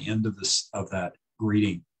for at the end of that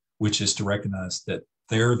greeting, which is to recognize that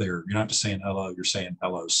they're there. You're not just saying hello, you're saying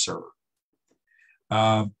hello, sir.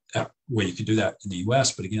 Well, you could do that in the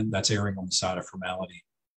US, but again, that's erring on the side of formality.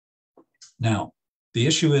 Now, the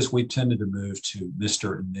issue is we've tended to move to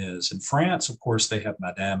Mr. and Ms. In France, of course, they have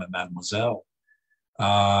Madame and Mademoiselle.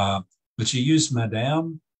 But you use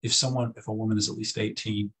Madame if a woman is at least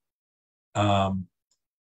 18, and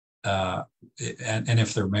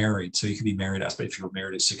if they're married. So you can be married, but if you're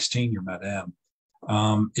married at 16, you're Madame.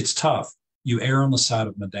 It's tough. You err on the side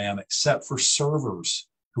of Madame, except for servers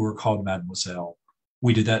who are called Mademoiselle.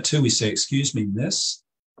 We did that too. We say, excuse me, Miss,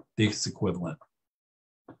 the equivalent.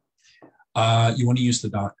 You want to use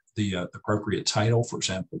the appropriate title, for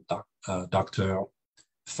example, Doctor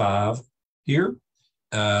 5 here.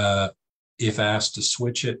 If asked to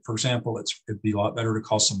switch it, for example, it'd be a lot better to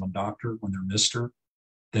call someone doctor when they're Mr.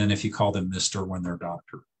 than if you call them Mr. when they're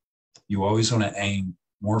doctor. You always want to aim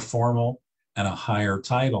more formal and a higher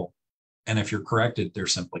title. And if you're corrected, they're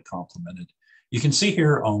simply complimented. You can see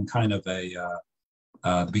here on kind of the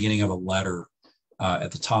beginning of a letter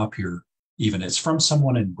at the top here, even it's from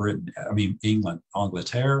someone in England,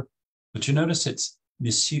 Angleterre, but you notice it's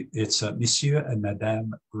Monsieur and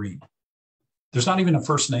Madame Green. There's not even a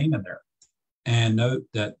first name in there. And note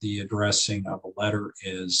that the addressing of a letter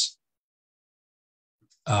is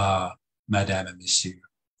Madame and Monsieur.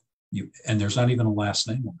 And there's not even a last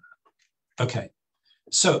name on that. Okay,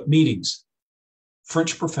 so meetings.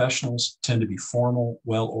 French professionals tend to be formal,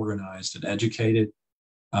 well-organized, and educated.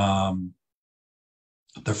 The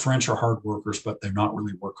French are hard workers, but they're not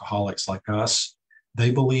really workaholics like us.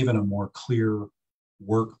 They believe in a more clear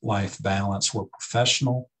work-life balance where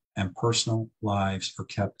professional and personal lives are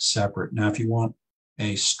kept separate. Now, if you want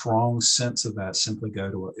a strong sense of that, simply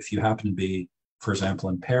if you happen to be, for example,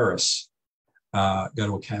 in Paris, go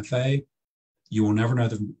to a cafe. You will never know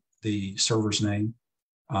the server's name.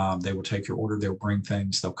 They will take your order. They'll bring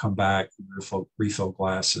things. They'll come back, refill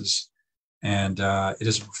glasses. And it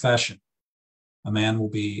is a profession. A man will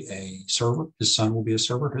be a server. His son will be a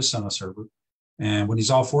server. His son a server. And when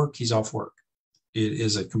he's off work, he's off work. It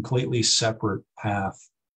is a completely separate path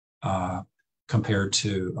compared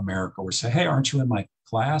to America, where we say, hey, aren't you in my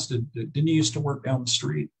class? Didn't you used to work down the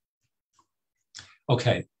street?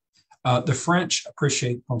 Okay. The French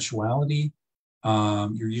appreciate punctuality.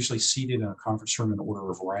 You're usually seated in a conference room in order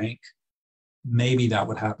of rank. Maybe that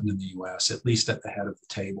would happen in the US, at least at the head of the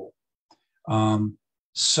table. It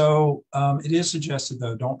is suggested,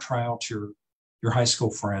 though, don't try out your high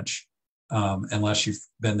school French unless you've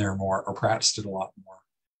been there more or practiced it a lot more.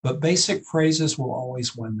 But basic phrases will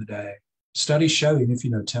always win the day. Studies show even if you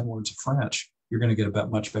know 10 words of French, you're going to get a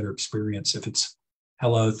much better experience if it's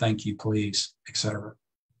hello, thank you, please, etc.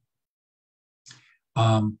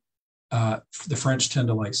 The French tend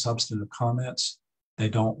to like substantive comments. They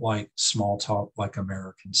don't like small talk like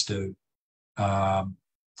Americans do.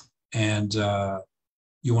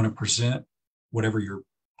 You want to present whatever you're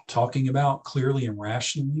talking about clearly and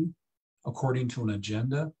rationally according to an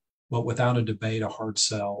agenda, but without a debate, a hard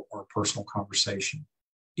sell, or a personal conversation.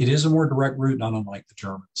 It is a more direct route, not unlike the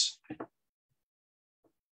Germans.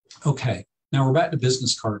 Okay, now we're back to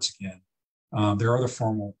business cards again. There are other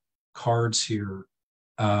formal cards here.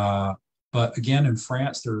 But again, in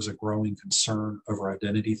France, there is a growing concern over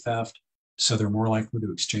identity theft. So they're more likely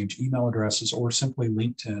to exchange email addresses, or simply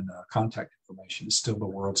LinkedIn contact information is still the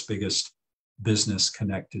world's biggest business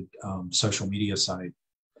connected social media site.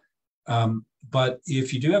 But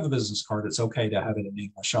if you do have a business card, it's okay to have it in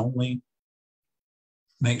English only.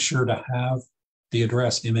 Make sure to have the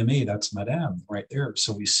address MME, that's Madame right there.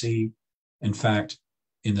 So we see, in fact,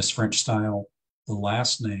 in this French style, the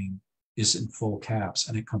last name is in full caps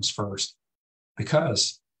and it comes first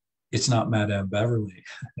because it's not Madame Beverly.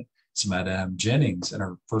 It's Madame Jennings, and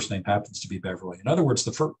her first name happens to be Beverly. In other words,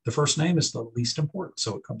 the first name is the least important,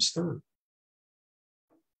 so it comes third.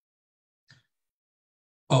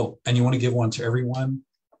 Oh, and you want to give one to everyone,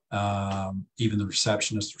 even the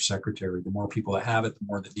receptionist or secretary. The more people that have it, the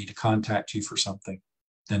more that need to contact you for something,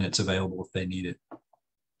 then it's available if they need it.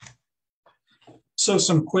 So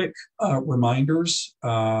some quick reminders,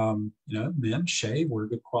 men shave, wear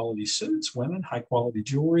good quality suits, women, high quality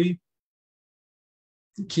jewelry.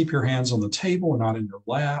 Keep your hands on the table and not in your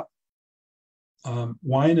lap.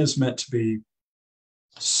 Wine is meant to be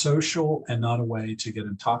social and not a way to get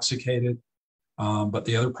intoxicated. But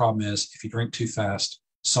the other problem is if you drink too fast,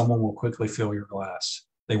 someone will quickly fill your glass.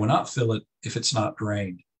 They will not fill it if it's not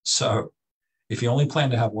drained. So if you only plan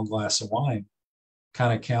to have one glass of wine,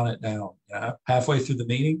 kind of count it down. Halfway through the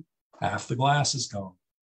meeting, half the glass is gone.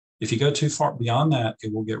 If you go too far beyond that,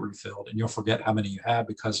 it will get refilled and you'll forget how many you had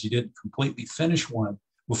because you didn't completely finish one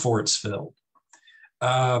before it's filled.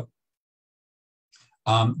 There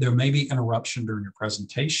may be interruption during your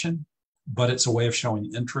presentation, but it's a way of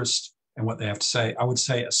showing interest in what they have to say. I would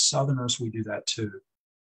say as Southerners, we do that too.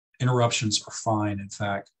 Interruptions are fine. In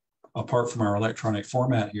fact, apart from our electronic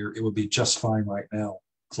format here, it would be just fine right now.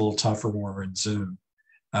 It's a little tougher when we're in Zoom.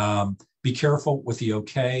 Be careful with the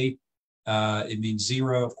okay. It means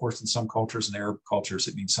zero. Of course, in some cultures, in Arab cultures,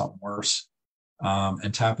 it means something worse.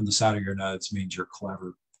 And tapping the side of your notes means you're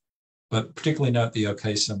clever. But particularly note the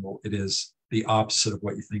okay symbol. It is the opposite of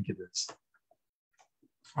what you think it is.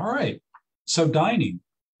 All right. So dining,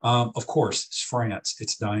 of course, it's France.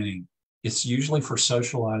 It's dining. It's usually for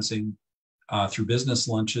socializing through business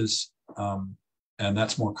lunches. And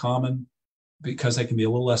that's more common because they can be a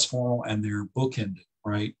little less formal and they're bookended,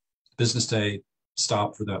 right? Business day,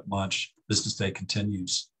 stop for that lunch. Business day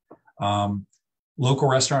continues. Local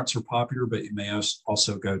restaurants are popular, but you may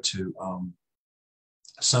also go to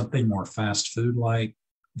something more fast food like,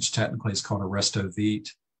 which technically is called a resto vite,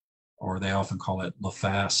 or they often call it La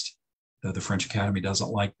Fast, though the French Academy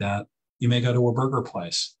doesn't like that. You may go to a burger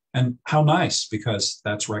place. And how nice, because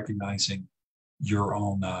that's recognizing your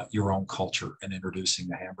own culture and introducing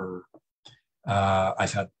the hamburger.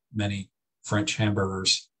 I've had many French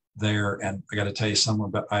hamburgers there, and I got to tell you,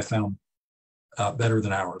 some but I found better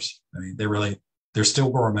than ours. I mean, they're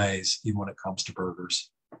still gourmets, even when it comes to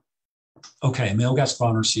burgers. Okay, male guest of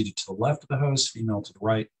honor seated to the left of the host, female to the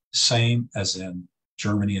right, same as in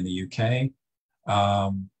Germany and the UK.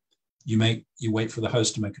 You wait for the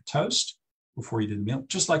host to make a toast before you do the meal,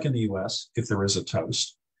 just like in the US, if there is a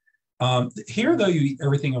toast. Here, though, you eat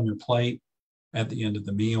everything on your plate at the end of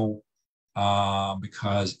the meal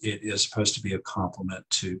because it is supposed to be a compliment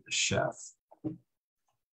to the chef.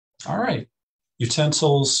 All right,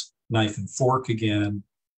 utensils, knife and fork again.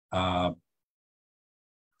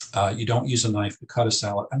 You don't use a knife to cut a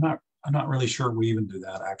salad. I'm not really sure we even do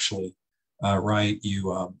that actually. Right?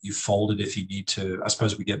 You fold it if you need to. I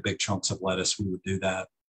suppose we get big chunks of lettuce. We would do that.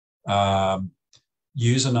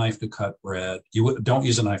 Use a knife to cut bread. Don't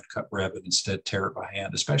use a knife to cut bread, but instead tear it by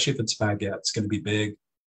hand, especially if it's baguette. It's going to be big,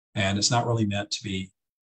 and it's not really meant to be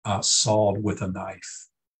sawed with a knife.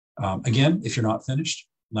 Again, if you're not finished,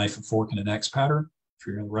 knife and fork in the next pattern. If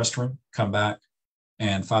you're in the restroom, come back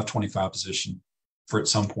and 525 position for at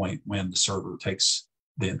some point when the server takes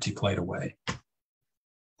the empty plate away.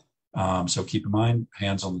 So keep in mind,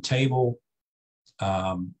 hands on the table.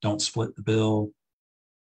 Don't split the bill.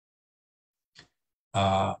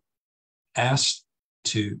 Ask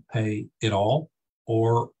to pay it all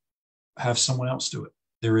or have someone else do it.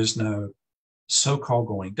 There is no so-called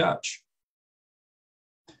going Dutch.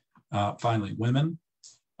 Finally, women,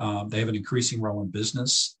 they have an increasing role in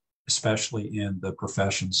business, especially in the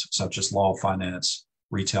professions such as law, finance,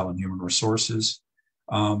 retail, and human resources.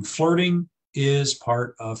 Flirting is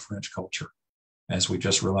part of French culture. As we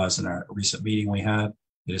just realized in our recent meeting we had,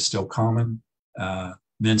 it is still common.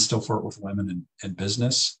 Men still flirt with women in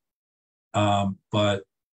business. But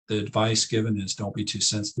the advice given is don't be too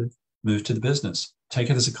sensitive. Move to the business. Take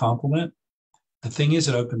it as a compliment. The thing is,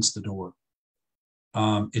 it opens the door.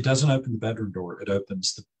 It doesn't open the bedroom door. It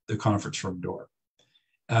opens the conference room door.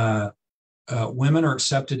 Women are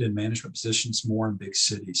accepted in management positions more in big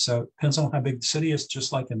cities. So it depends on how big the city is,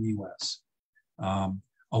 just like in the US.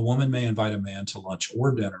 A woman may invite a man to lunch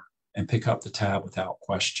or dinner and pick up the tab without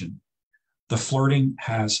question. The flirting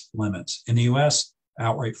has limits. In the US,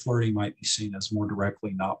 outright flirting might be seen as more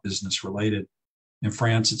directly not business related. In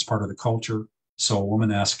France, it's part of the culture. So a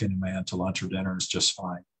woman asking a man to lunch or dinner is just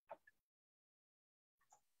fine.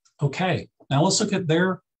 Okay, now let's look at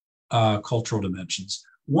their cultural dimensions.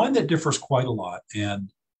 One that differs quite a lot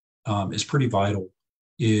and is pretty vital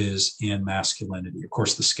is in masculinity. Of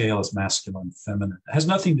course, the scale is masculine, feminine. It has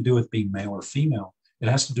nothing to do with being male or female. It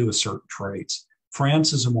has to do with certain traits.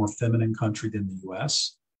 France is a more feminine country than the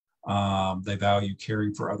US. They value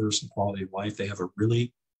caring for others and quality of life. They have a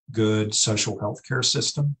really good social health care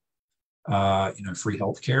system, free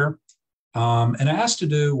health care. And it has to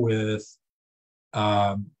do with,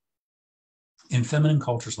 in feminine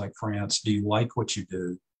cultures like France, do you like what you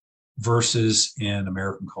do? Versus in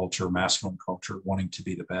American culture, masculine culture, wanting to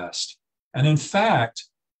be the best. And in fact,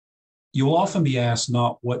 you'll often be asked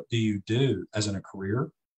not what do you do as in a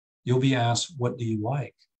career, you'll be asked what do you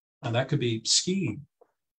like? And that could be skiing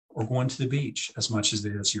or going to the beach as much as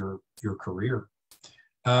it is your career.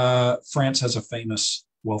 France has a famous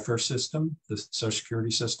welfare system, the Social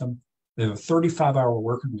Security system. They have a 35-hour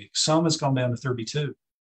working week. Some has gone down to 32,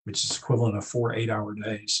 which is equivalent of 4 8-hour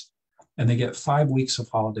days. And they get 5 weeks of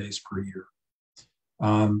holidays per year.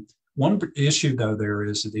 One issue, though, there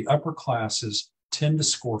is that the upper classes tend to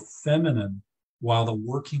score feminine while the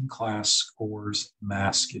working class scores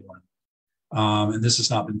masculine. And this has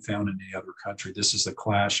not been found in any other country. This is the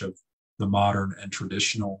clash of the modern and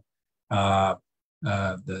traditional. It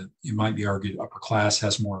might be argued upper class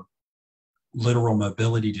has more literal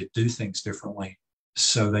mobility to do things differently,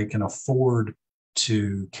 so they can afford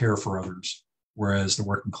to care for others, whereas the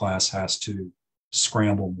working class has to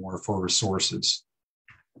scramble more for resources.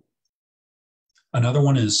 Another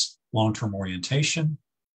one is long-term orientation,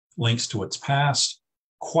 links to its past,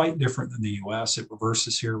 quite different than the US. It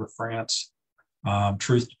reverses here with France.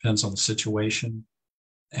 Truth depends on the situation,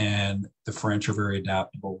 and the French are very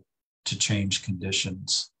adaptable to change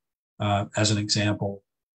conditions. As an example,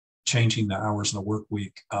 changing the hours in the work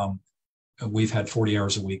week. We've had 40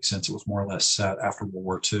 hours a week since it was more or less set after World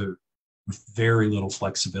War II, with very little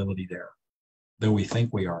flexibility there, though we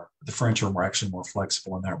think we are. The French are actually more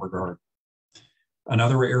flexible in that regard.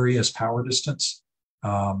 Another area is power distance.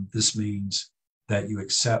 This means that you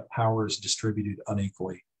accept power is distributed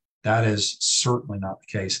unequally. That is certainly not the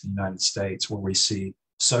case in the United States, where we see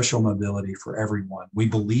social mobility for everyone. We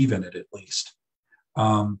believe in it, at least.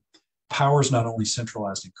 Power is not only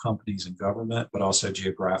centralized in companies and government, but also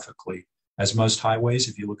geographically, as most highways,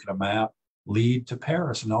 if you look at a map, lead to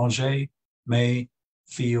Paris. And Angers may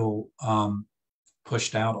feel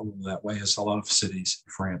pushed out a little that way, as a lot of cities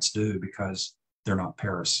in France do, because they're not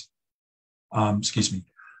Paris. Excuse me.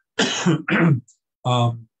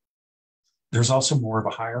 There's also more of a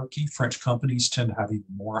hierarchy. French companies tend to have even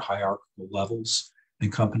more hierarchical levels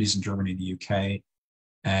than companies in Germany and the UK.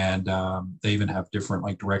 And they even have different,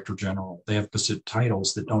 like director general. They have specific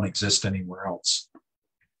titles that don't exist anywhere else.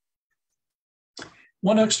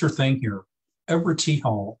 One extra thing here, Edward T.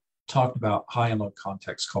 Hall talked about high and low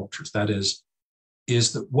context cultures. That is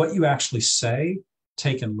that what you actually say,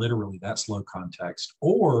 taken literally, that's low context,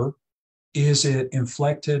 or is it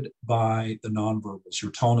inflected by the nonverbals,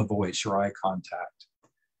 your tone of voice, your eye contact?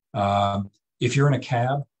 If you're in a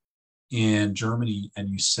cab in Germany and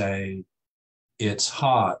you say, it's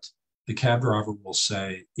hot, the cab driver will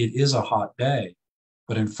say, it is a hot day.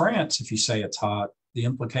 But in France, if you say it's hot, the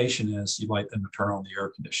implication is you'd like them to turn on the air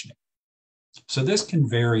conditioning. So this can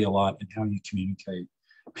vary a lot in how you communicate.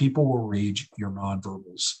 People will read your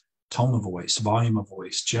nonverbals, tone of voice, volume of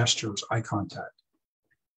voice, gestures, eye contact.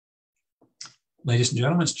 Ladies and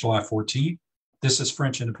gentlemen, it's July 14th. This is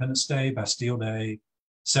French Independence Day, Bastille Day,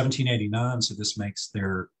 1789. So this makes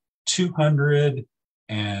their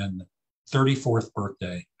 234th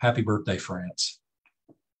birthday. Happy birthday, France.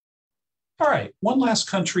 All right, one last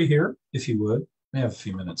country here, if you would. We have a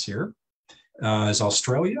few minutes here, is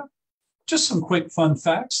Australia. Just some quick fun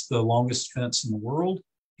facts. The longest fence in the world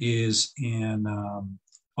is in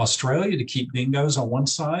Australia to keep dingoes on one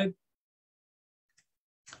side.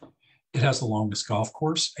 It has the longest golf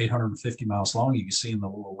course, 850 miles long. You can see in the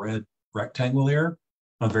little red rectangle there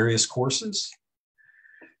on various courses.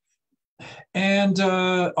 And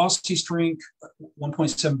Aussies drink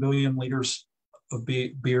 1.7 billion liters of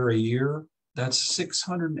beer a year. That's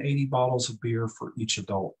 680 bottles of beer for each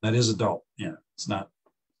adult. That is adult. Yeah, it's not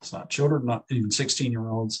children, not even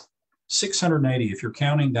 16-year-olds. 680. If you're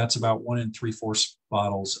counting, that's about 1 3/4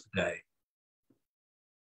 bottles a day.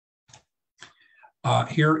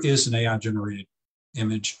 Here is an AI-generated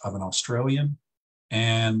image of an Australian,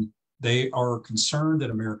 and they are concerned that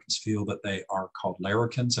Americans feel that they are called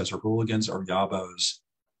larrikins, as are hooligans, or yabos,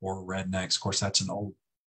 or rednecks. Of course, that's an old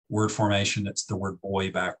word formation. It's the word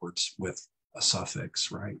boy backwards with a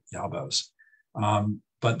suffix, right? Yabos.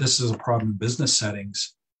 But this is a problem in business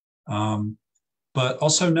settings. But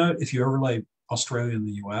also note, if you overlay Australia and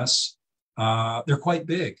the US, they're quite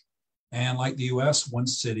big. And like the US, one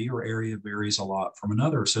city or area varies a lot from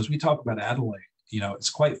another. So as we talk about Adelaide, it's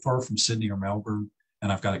quite far from Sydney or Melbourne,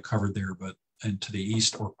 and I've got it covered there, but and to the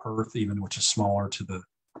east, or Perth even, which is smaller to the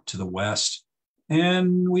west.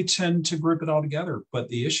 And we tend to group it all together. But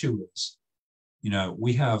the issue is,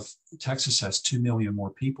 Texas has 2 million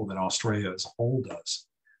more people than Australia as a whole does.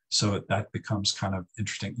 So that becomes kind of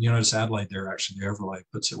interesting. You notice Adelaide there, actually, the overlay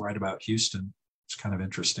puts it right about Houston. It's kind of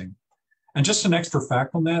interesting. And just an extra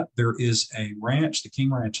fact on that, there is a ranch, the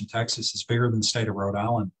King Ranch in Texas is bigger than the state of Rhode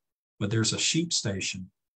Island, but there's a sheep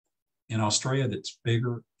station in Australia that's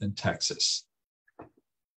bigger than Texas.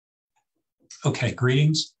 Okay,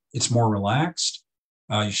 greetings. It's more relaxed.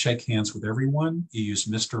 You shake hands with everyone. You use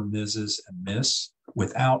Mr., Mrs., and Miss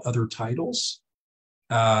without other titles.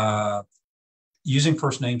 Using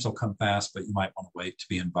first names will come fast, but you might want to wait to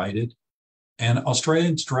be invited. And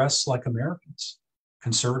Australians dress like Americans.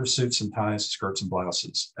 Conservative suits and ties, skirts and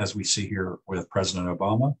blouses, as we see here with President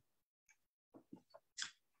Obama.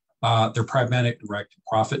 They're pragmatic, direct, and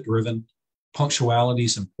profit-driven. Punctuality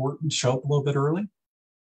is important. Show up a little bit early.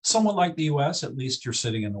 Somewhat like the US, at least you're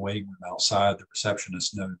sitting in the waiting room outside. The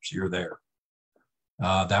receptionist knows you're there.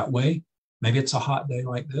 That way, maybe it's a hot day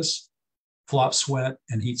like this. Flop sweat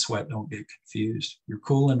and heat sweat don't get confused. You're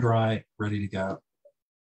cool and dry, ready to go.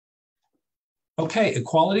 Okay,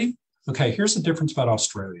 equality. Okay, here's the difference about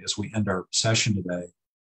Australia as we end our session today.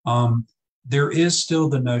 There is still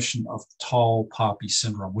the notion of tall poppy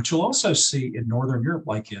syndrome, which you'll also see in Northern Europe,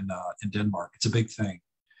 like in Denmark. It's a big thing.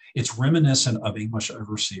 It's reminiscent of English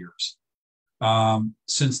overseers.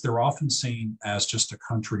 Since they're often seen as just a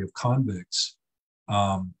country of convicts,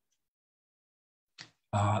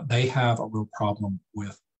 they have a real problem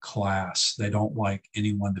with class. They don't like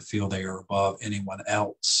anyone to feel they are above anyone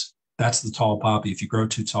else. That's the tall poppy. If you grow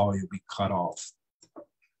too tall, you'll be cut off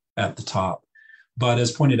at the top. But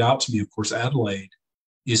as pointed out to me, of course, Adelaide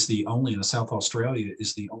is the only, in South Australia,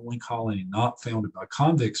 is the only colony not founded by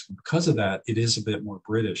convicts. Because of that, it is a bit more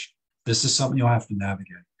British. This is something you'll have to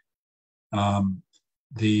navigate.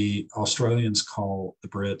 The Australians call the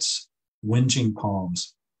Brits whinging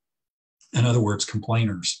palms. In other words,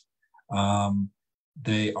 complainers.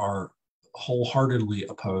 They are wholeheartedly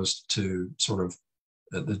opposed to sort of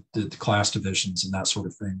the class divisions and that sort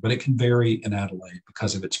of thing, but it can vary in Adelaide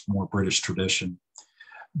because of its more British tradition.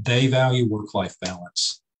 They value work-life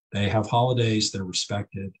balance. They have holidays, they're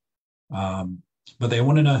respected, but they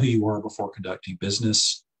want to know who you are before conducting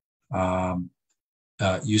business.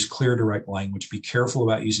 Use clear, direct language. Be careful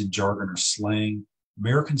about using jargon or slang.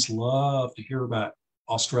 Americans love to hear about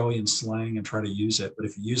Australian slang and try to use it, but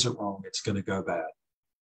if you use it wrong, it's going to go bad.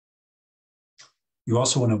 You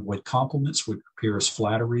also want to avoid compliments, which appear as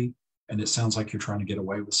flattery, and it sounds like you're trying to get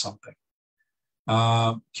away with something.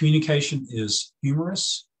 Communication is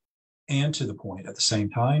humorous and to the point at the same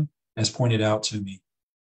time. As pointed out to me,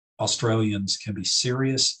 Australians can be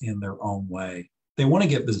serious in their own way. They want to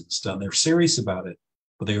get business done. They're serious about it,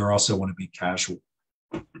 but they also want to be casual.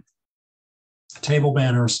 Table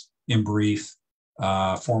manners, in brief,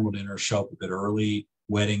 formal dinners, show up a bit early,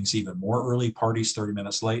 weddings even more early, parties 30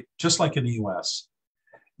 minutes late, just like in the US.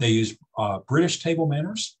 They use British table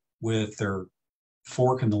manners with their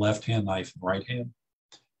fork in the left hand, knife in the right hand.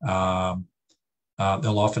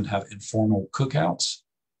 They'll often have informal cookouts,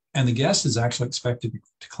 and the guest is actually expected to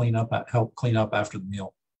help clean up after the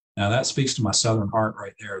meal. Now that speaks to my Southern heart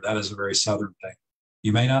right there. That is a very Southern thing.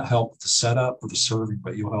 You may not help with the setup or the serving,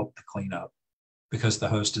 but you'll help to clean up because the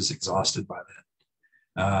host is exhausted by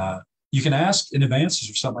then. You can ask in advance, is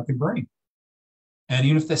there something I can bring? And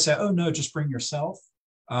even if they say, oh no, just bring yourself,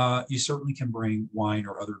 you certainly can bring wine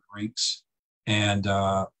or other drinks. And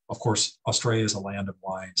of course, Australia is a land of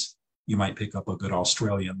wines. You might pick up a good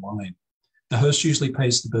Australian wine. The host usually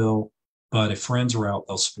pays the bill, but if friends are out,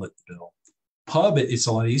 they'll split the bill. Pub, it's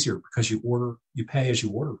a lot easier because you pay as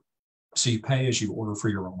you order. So you pay as you order for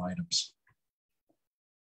your own items.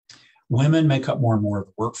 Women make up more and more of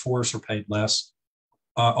the workforce, are paid less.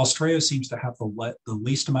 Australia seems to have the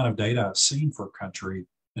least amount of data I've seen for a country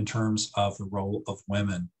in terms of the role of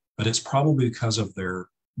women, but it's probably because of their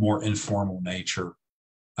more informal nature.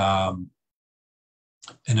 And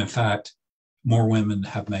in fact, more women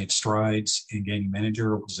have made strides in gaining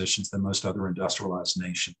managerial positions than most other industrialized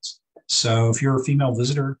nations. So if you're a female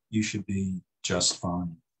visitor, you should be just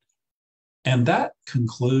fine. And that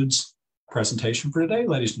concludes presentation for today,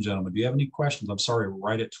 ladies and gentlemen. Do you have any questions? I'm sorry, we're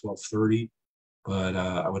right at 12:30, but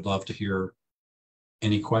I would love to hear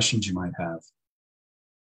any questions you might have.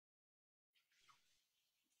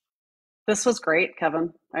 This was great,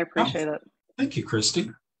 Kevin. I appreciate it. Thank you,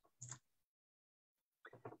 Christy.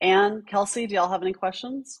 Anne, Kelsey, do y'all have any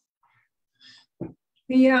questions?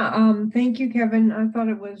 Yeah, thank you, Kevin. I thought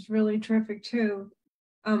it was really terrific too.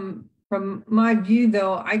 From my view,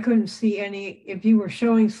 though, I couldn't see any. If you were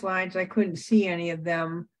showing slides, I couldn't see any of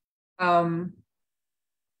them.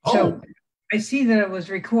 So I see that it was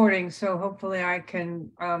recording. So hopefully I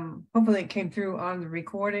can. Hopefully it came through on the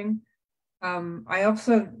recording. I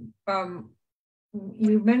also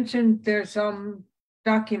you mentioned there's some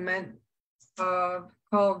document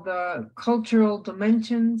called Cultural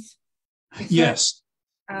Dimensions. Yes.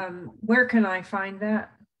 Where can I find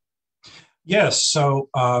that? Yes. So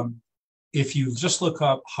if you just look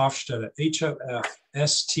up Hofstede,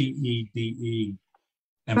 Hofstede,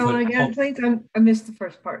 and Spell put it again, please. I missed the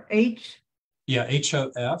first part. yeah,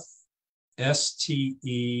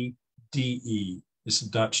 Hofstede is a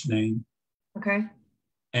Dutch name, Okay.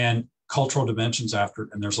 and cultural dimensions after it.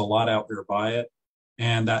 And there's a lot out there by it.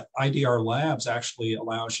 And that IDR Labs actually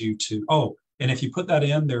allows you to, and if you put that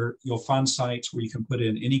in there, you'll find sites where you can put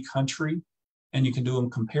in any country and you can do them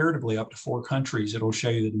comparatively up to 4 countries. It'll show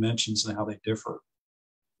you the dimensions and how they differ.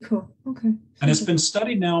 Cool. Okay. And it's been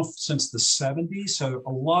studied now since the 70s. So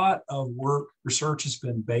a lot of research has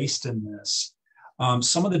been based in this.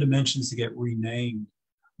 Some of the dimensions that get renamed,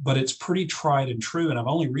 but it's pretty tried and true. And I've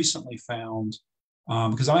only recently found,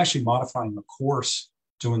 because I'm actually modifying the course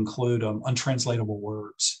to include untranslatable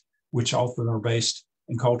words, which often are based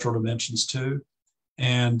in cultural dimensions too.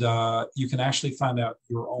 And you can actually find out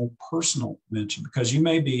your own personal dimension, because you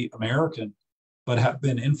may be American, but have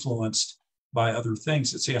been influenced by other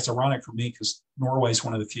things. It's ironic for me because Norway is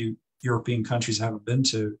one of the few European countries I haven't been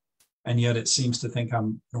to, and yet it seems to think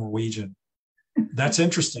I'm Norwegian. That's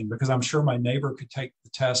interesting, because I'm sure my neighbor could take the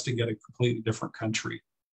test and get a completely different country.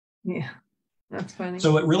 Yeah, that's funny.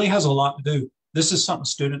 So it really has a lot to do. This is something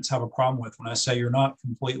students have a problem with when I say you're not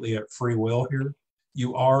completely at free will here.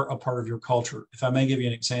 You are a part of your culture. If I may give you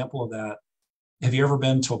an example of that, have you ever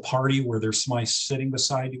been to a party where there's somebody sitting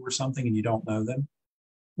beside you or something and you don't know them?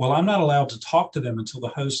 Well, I'm not allowed to talk to them until the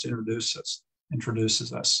host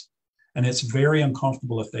introduces us. And it's very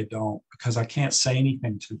uncomfortable if they don't, because I can't say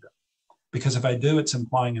anything to them. Because if I do, it's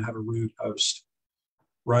implying I have a rude host,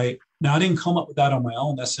 right? Now, I didn't come up with that on my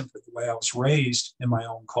own. That's simply the way I was raised in my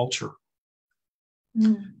own culture.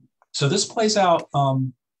 So this plays out a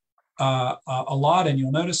lot, and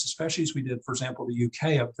you'll notice, especially as we did, for example, the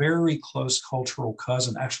UK, a very close cultural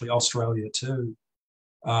cousin, actually Australia too.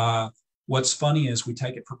 What's funny is we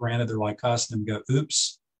take it for granted they're like us, and then go,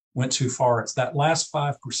 oops, went too far. It's that last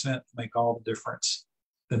 5% that make all the difference,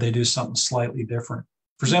 that they do something slightly different.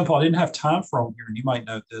 For example, I didn't have time for them here, and you might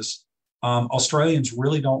note this. Australians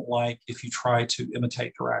really don't like if you try to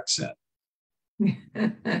imitate their accent.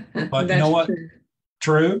 But you know what?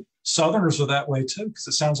 True. Southerners are that way too, because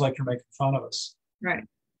it sounds like you're making fun of us. Right.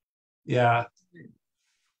 Yeah.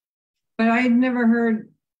 But I've never heard,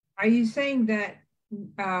 are you saying that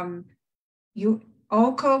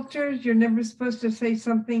all cultures, you're never supposed to say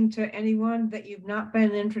something to anyone that you've not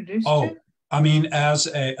been introduced to? I mean, as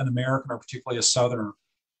an American, or particularly a Southerner.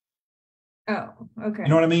 Oh, okay. You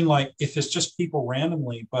know what I mean? Like if it's just people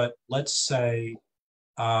randomly, but let's say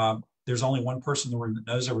there's only one person in the room that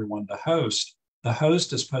knows everyone, the host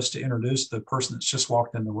is supposed to introduce the person that's just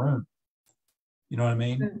walked in the room. You know what I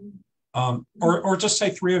mean? Or just say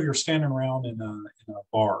 3 of you are standing around in a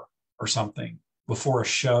bar or something before a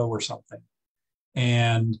show or something,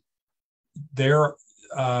 and you're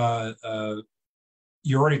already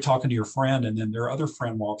talking to your friend, and then their other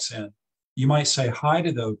friend walks in. You might say hi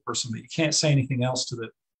to the person, but you can't say anything else to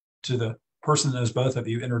the person that knows both of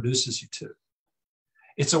you, introduces you to.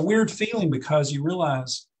 It's a weird feeling, because you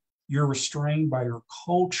realize you're restrained by your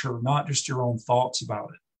culture, not just your own thoughts about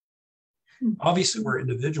it. Obviously, we're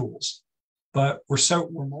individuals, but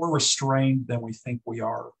we're more restrained than we think we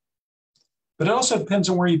are. But it also depends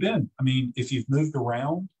on where you've been. I mean, if you've moved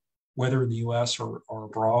around, whether in the US or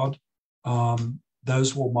abroad,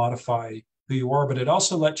 those will modify who you are. But it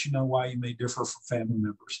also lets you know why you may differ from family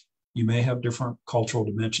members. You may have different cultural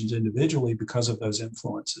dimensions individually because of those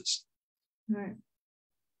influences. Right.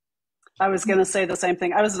 I was going to say the same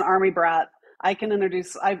thing. I was an Army brat. I can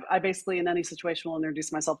introduce, I basically in any situation will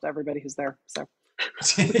introduce myself to everybody who's there. So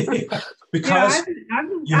because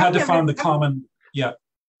you had to find the common, yeah.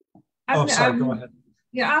 Go ahead.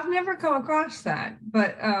 Yeah, I've never come across that,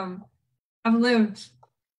 but I've lived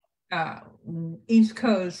East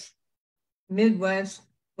Coast, Midwest,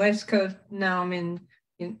 West Coast. Now I'm in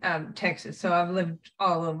Texas, so I've lived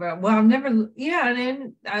all over. Well, I've never,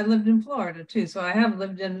 and I lived in Florida too, so I have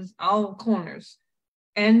lived in all corners,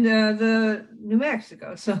 and the New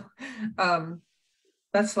Mexico. So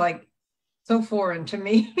that's like so foreign to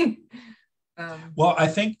me. Well, I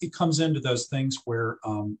think it comes into those things where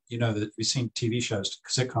that we've seen TV shows,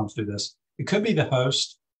 sitcoms do this. It could be the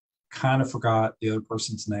host kind of forgot the other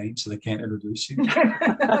person's name, so they can't introduce you.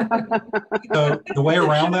 So the way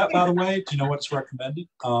around that, by the way, do you know what's recommended?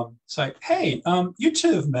 It's like, hey, you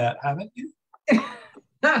two have met, haven't you?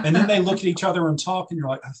 And then they look at each other and talk, and you're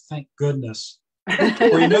like, oh, thank goodness.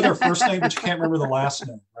 Or you know their first name, but you can't remember the last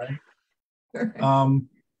name, right?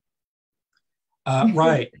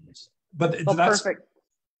 Right. But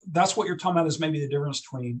that's what you're talking about, is maybe the difference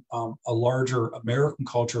between a larger American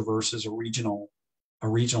culture versus a regional a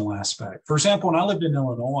regional aspect. For example, when I lived in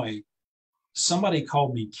Illinois, somebody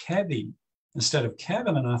called me Kevy instead of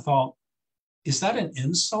Kevin, and I thought, is that an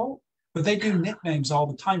insult? But they do nicknames all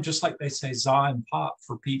the time, just like they say za and pop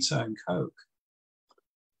for pizza and Coke.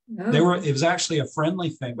 No. It was actually a friendly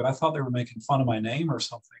thing, but I thought they were making fun of my name or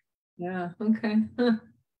something. Yeah, okay.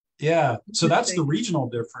 Yeah, so that's the regional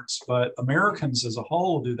difference, but Americans as a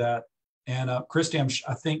whole do that. And Christy,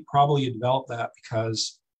 I think probably you developed that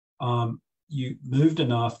because you moved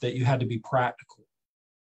enough that you had to be practical,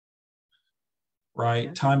 right?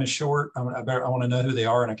 Yeah. Time is short. I want to know who they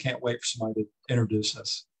are, and I can't wait for somebody to introduce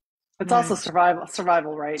us. It's also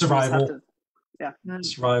survival, right? Survival. Yeah.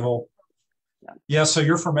 Survival. Yeah, so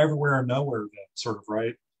you're from everywhere and nowhere, then, sort of,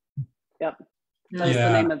 right? Yep. That's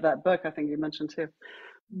the name of that book I think you mentioned too.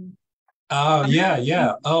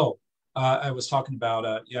 Yeah. Oh, I was talking about,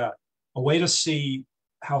 a way to see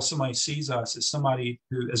how somebody sees us is somebody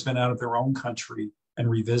who has been out of their own country and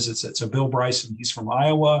revisits it. So Bill Bryson, he's from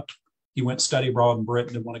Iowa. He went to study abroad in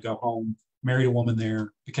Britain, didn't want to go home, married a woman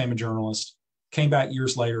there, became a journalist, came back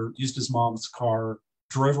years later, used his mom's car,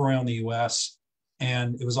 drove around the US,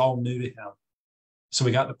 and it was all new to him. So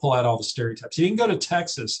we got to pull out all the stereotypes. He didn't go to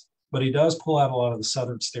Texas, but he does pull out a lot of the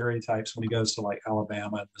Southern stereotypes when he goes to like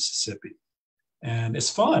Alabama and Mississippi. And it's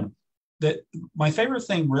fun. That my favorite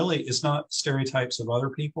thing really is not stereotypes of other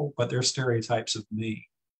people, but they're stereotypes of me.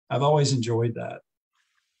 I've always enjoyed that.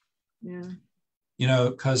 Yeah. You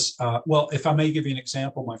know, because, well, if I may give you an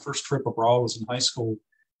example, my first trip abroad was in high school,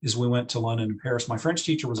 is we went to London and Paris. My French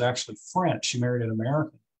teacher was actually French. She married an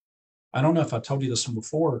American. I don't know if I told you this one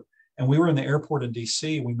before. And we were in the airport in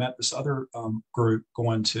DC, and we met this other group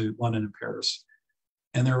going to London and Paris.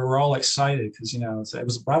 And they were all excited because, you know, it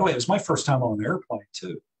was, by the way, it was my first time on an airplane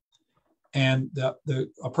too. And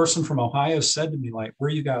a person from Ohio said to me, like, where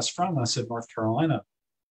are you guys from? And I said, North Carolina.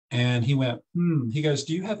 And he went, he goes,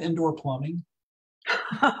 do you have indoor plumbing?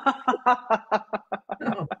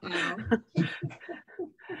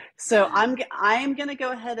 So I'm going to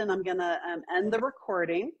go ahead and I'm going to end the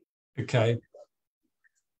recording. Okay.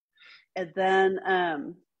 And then,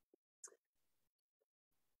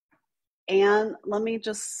 and let me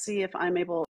just see if I'm able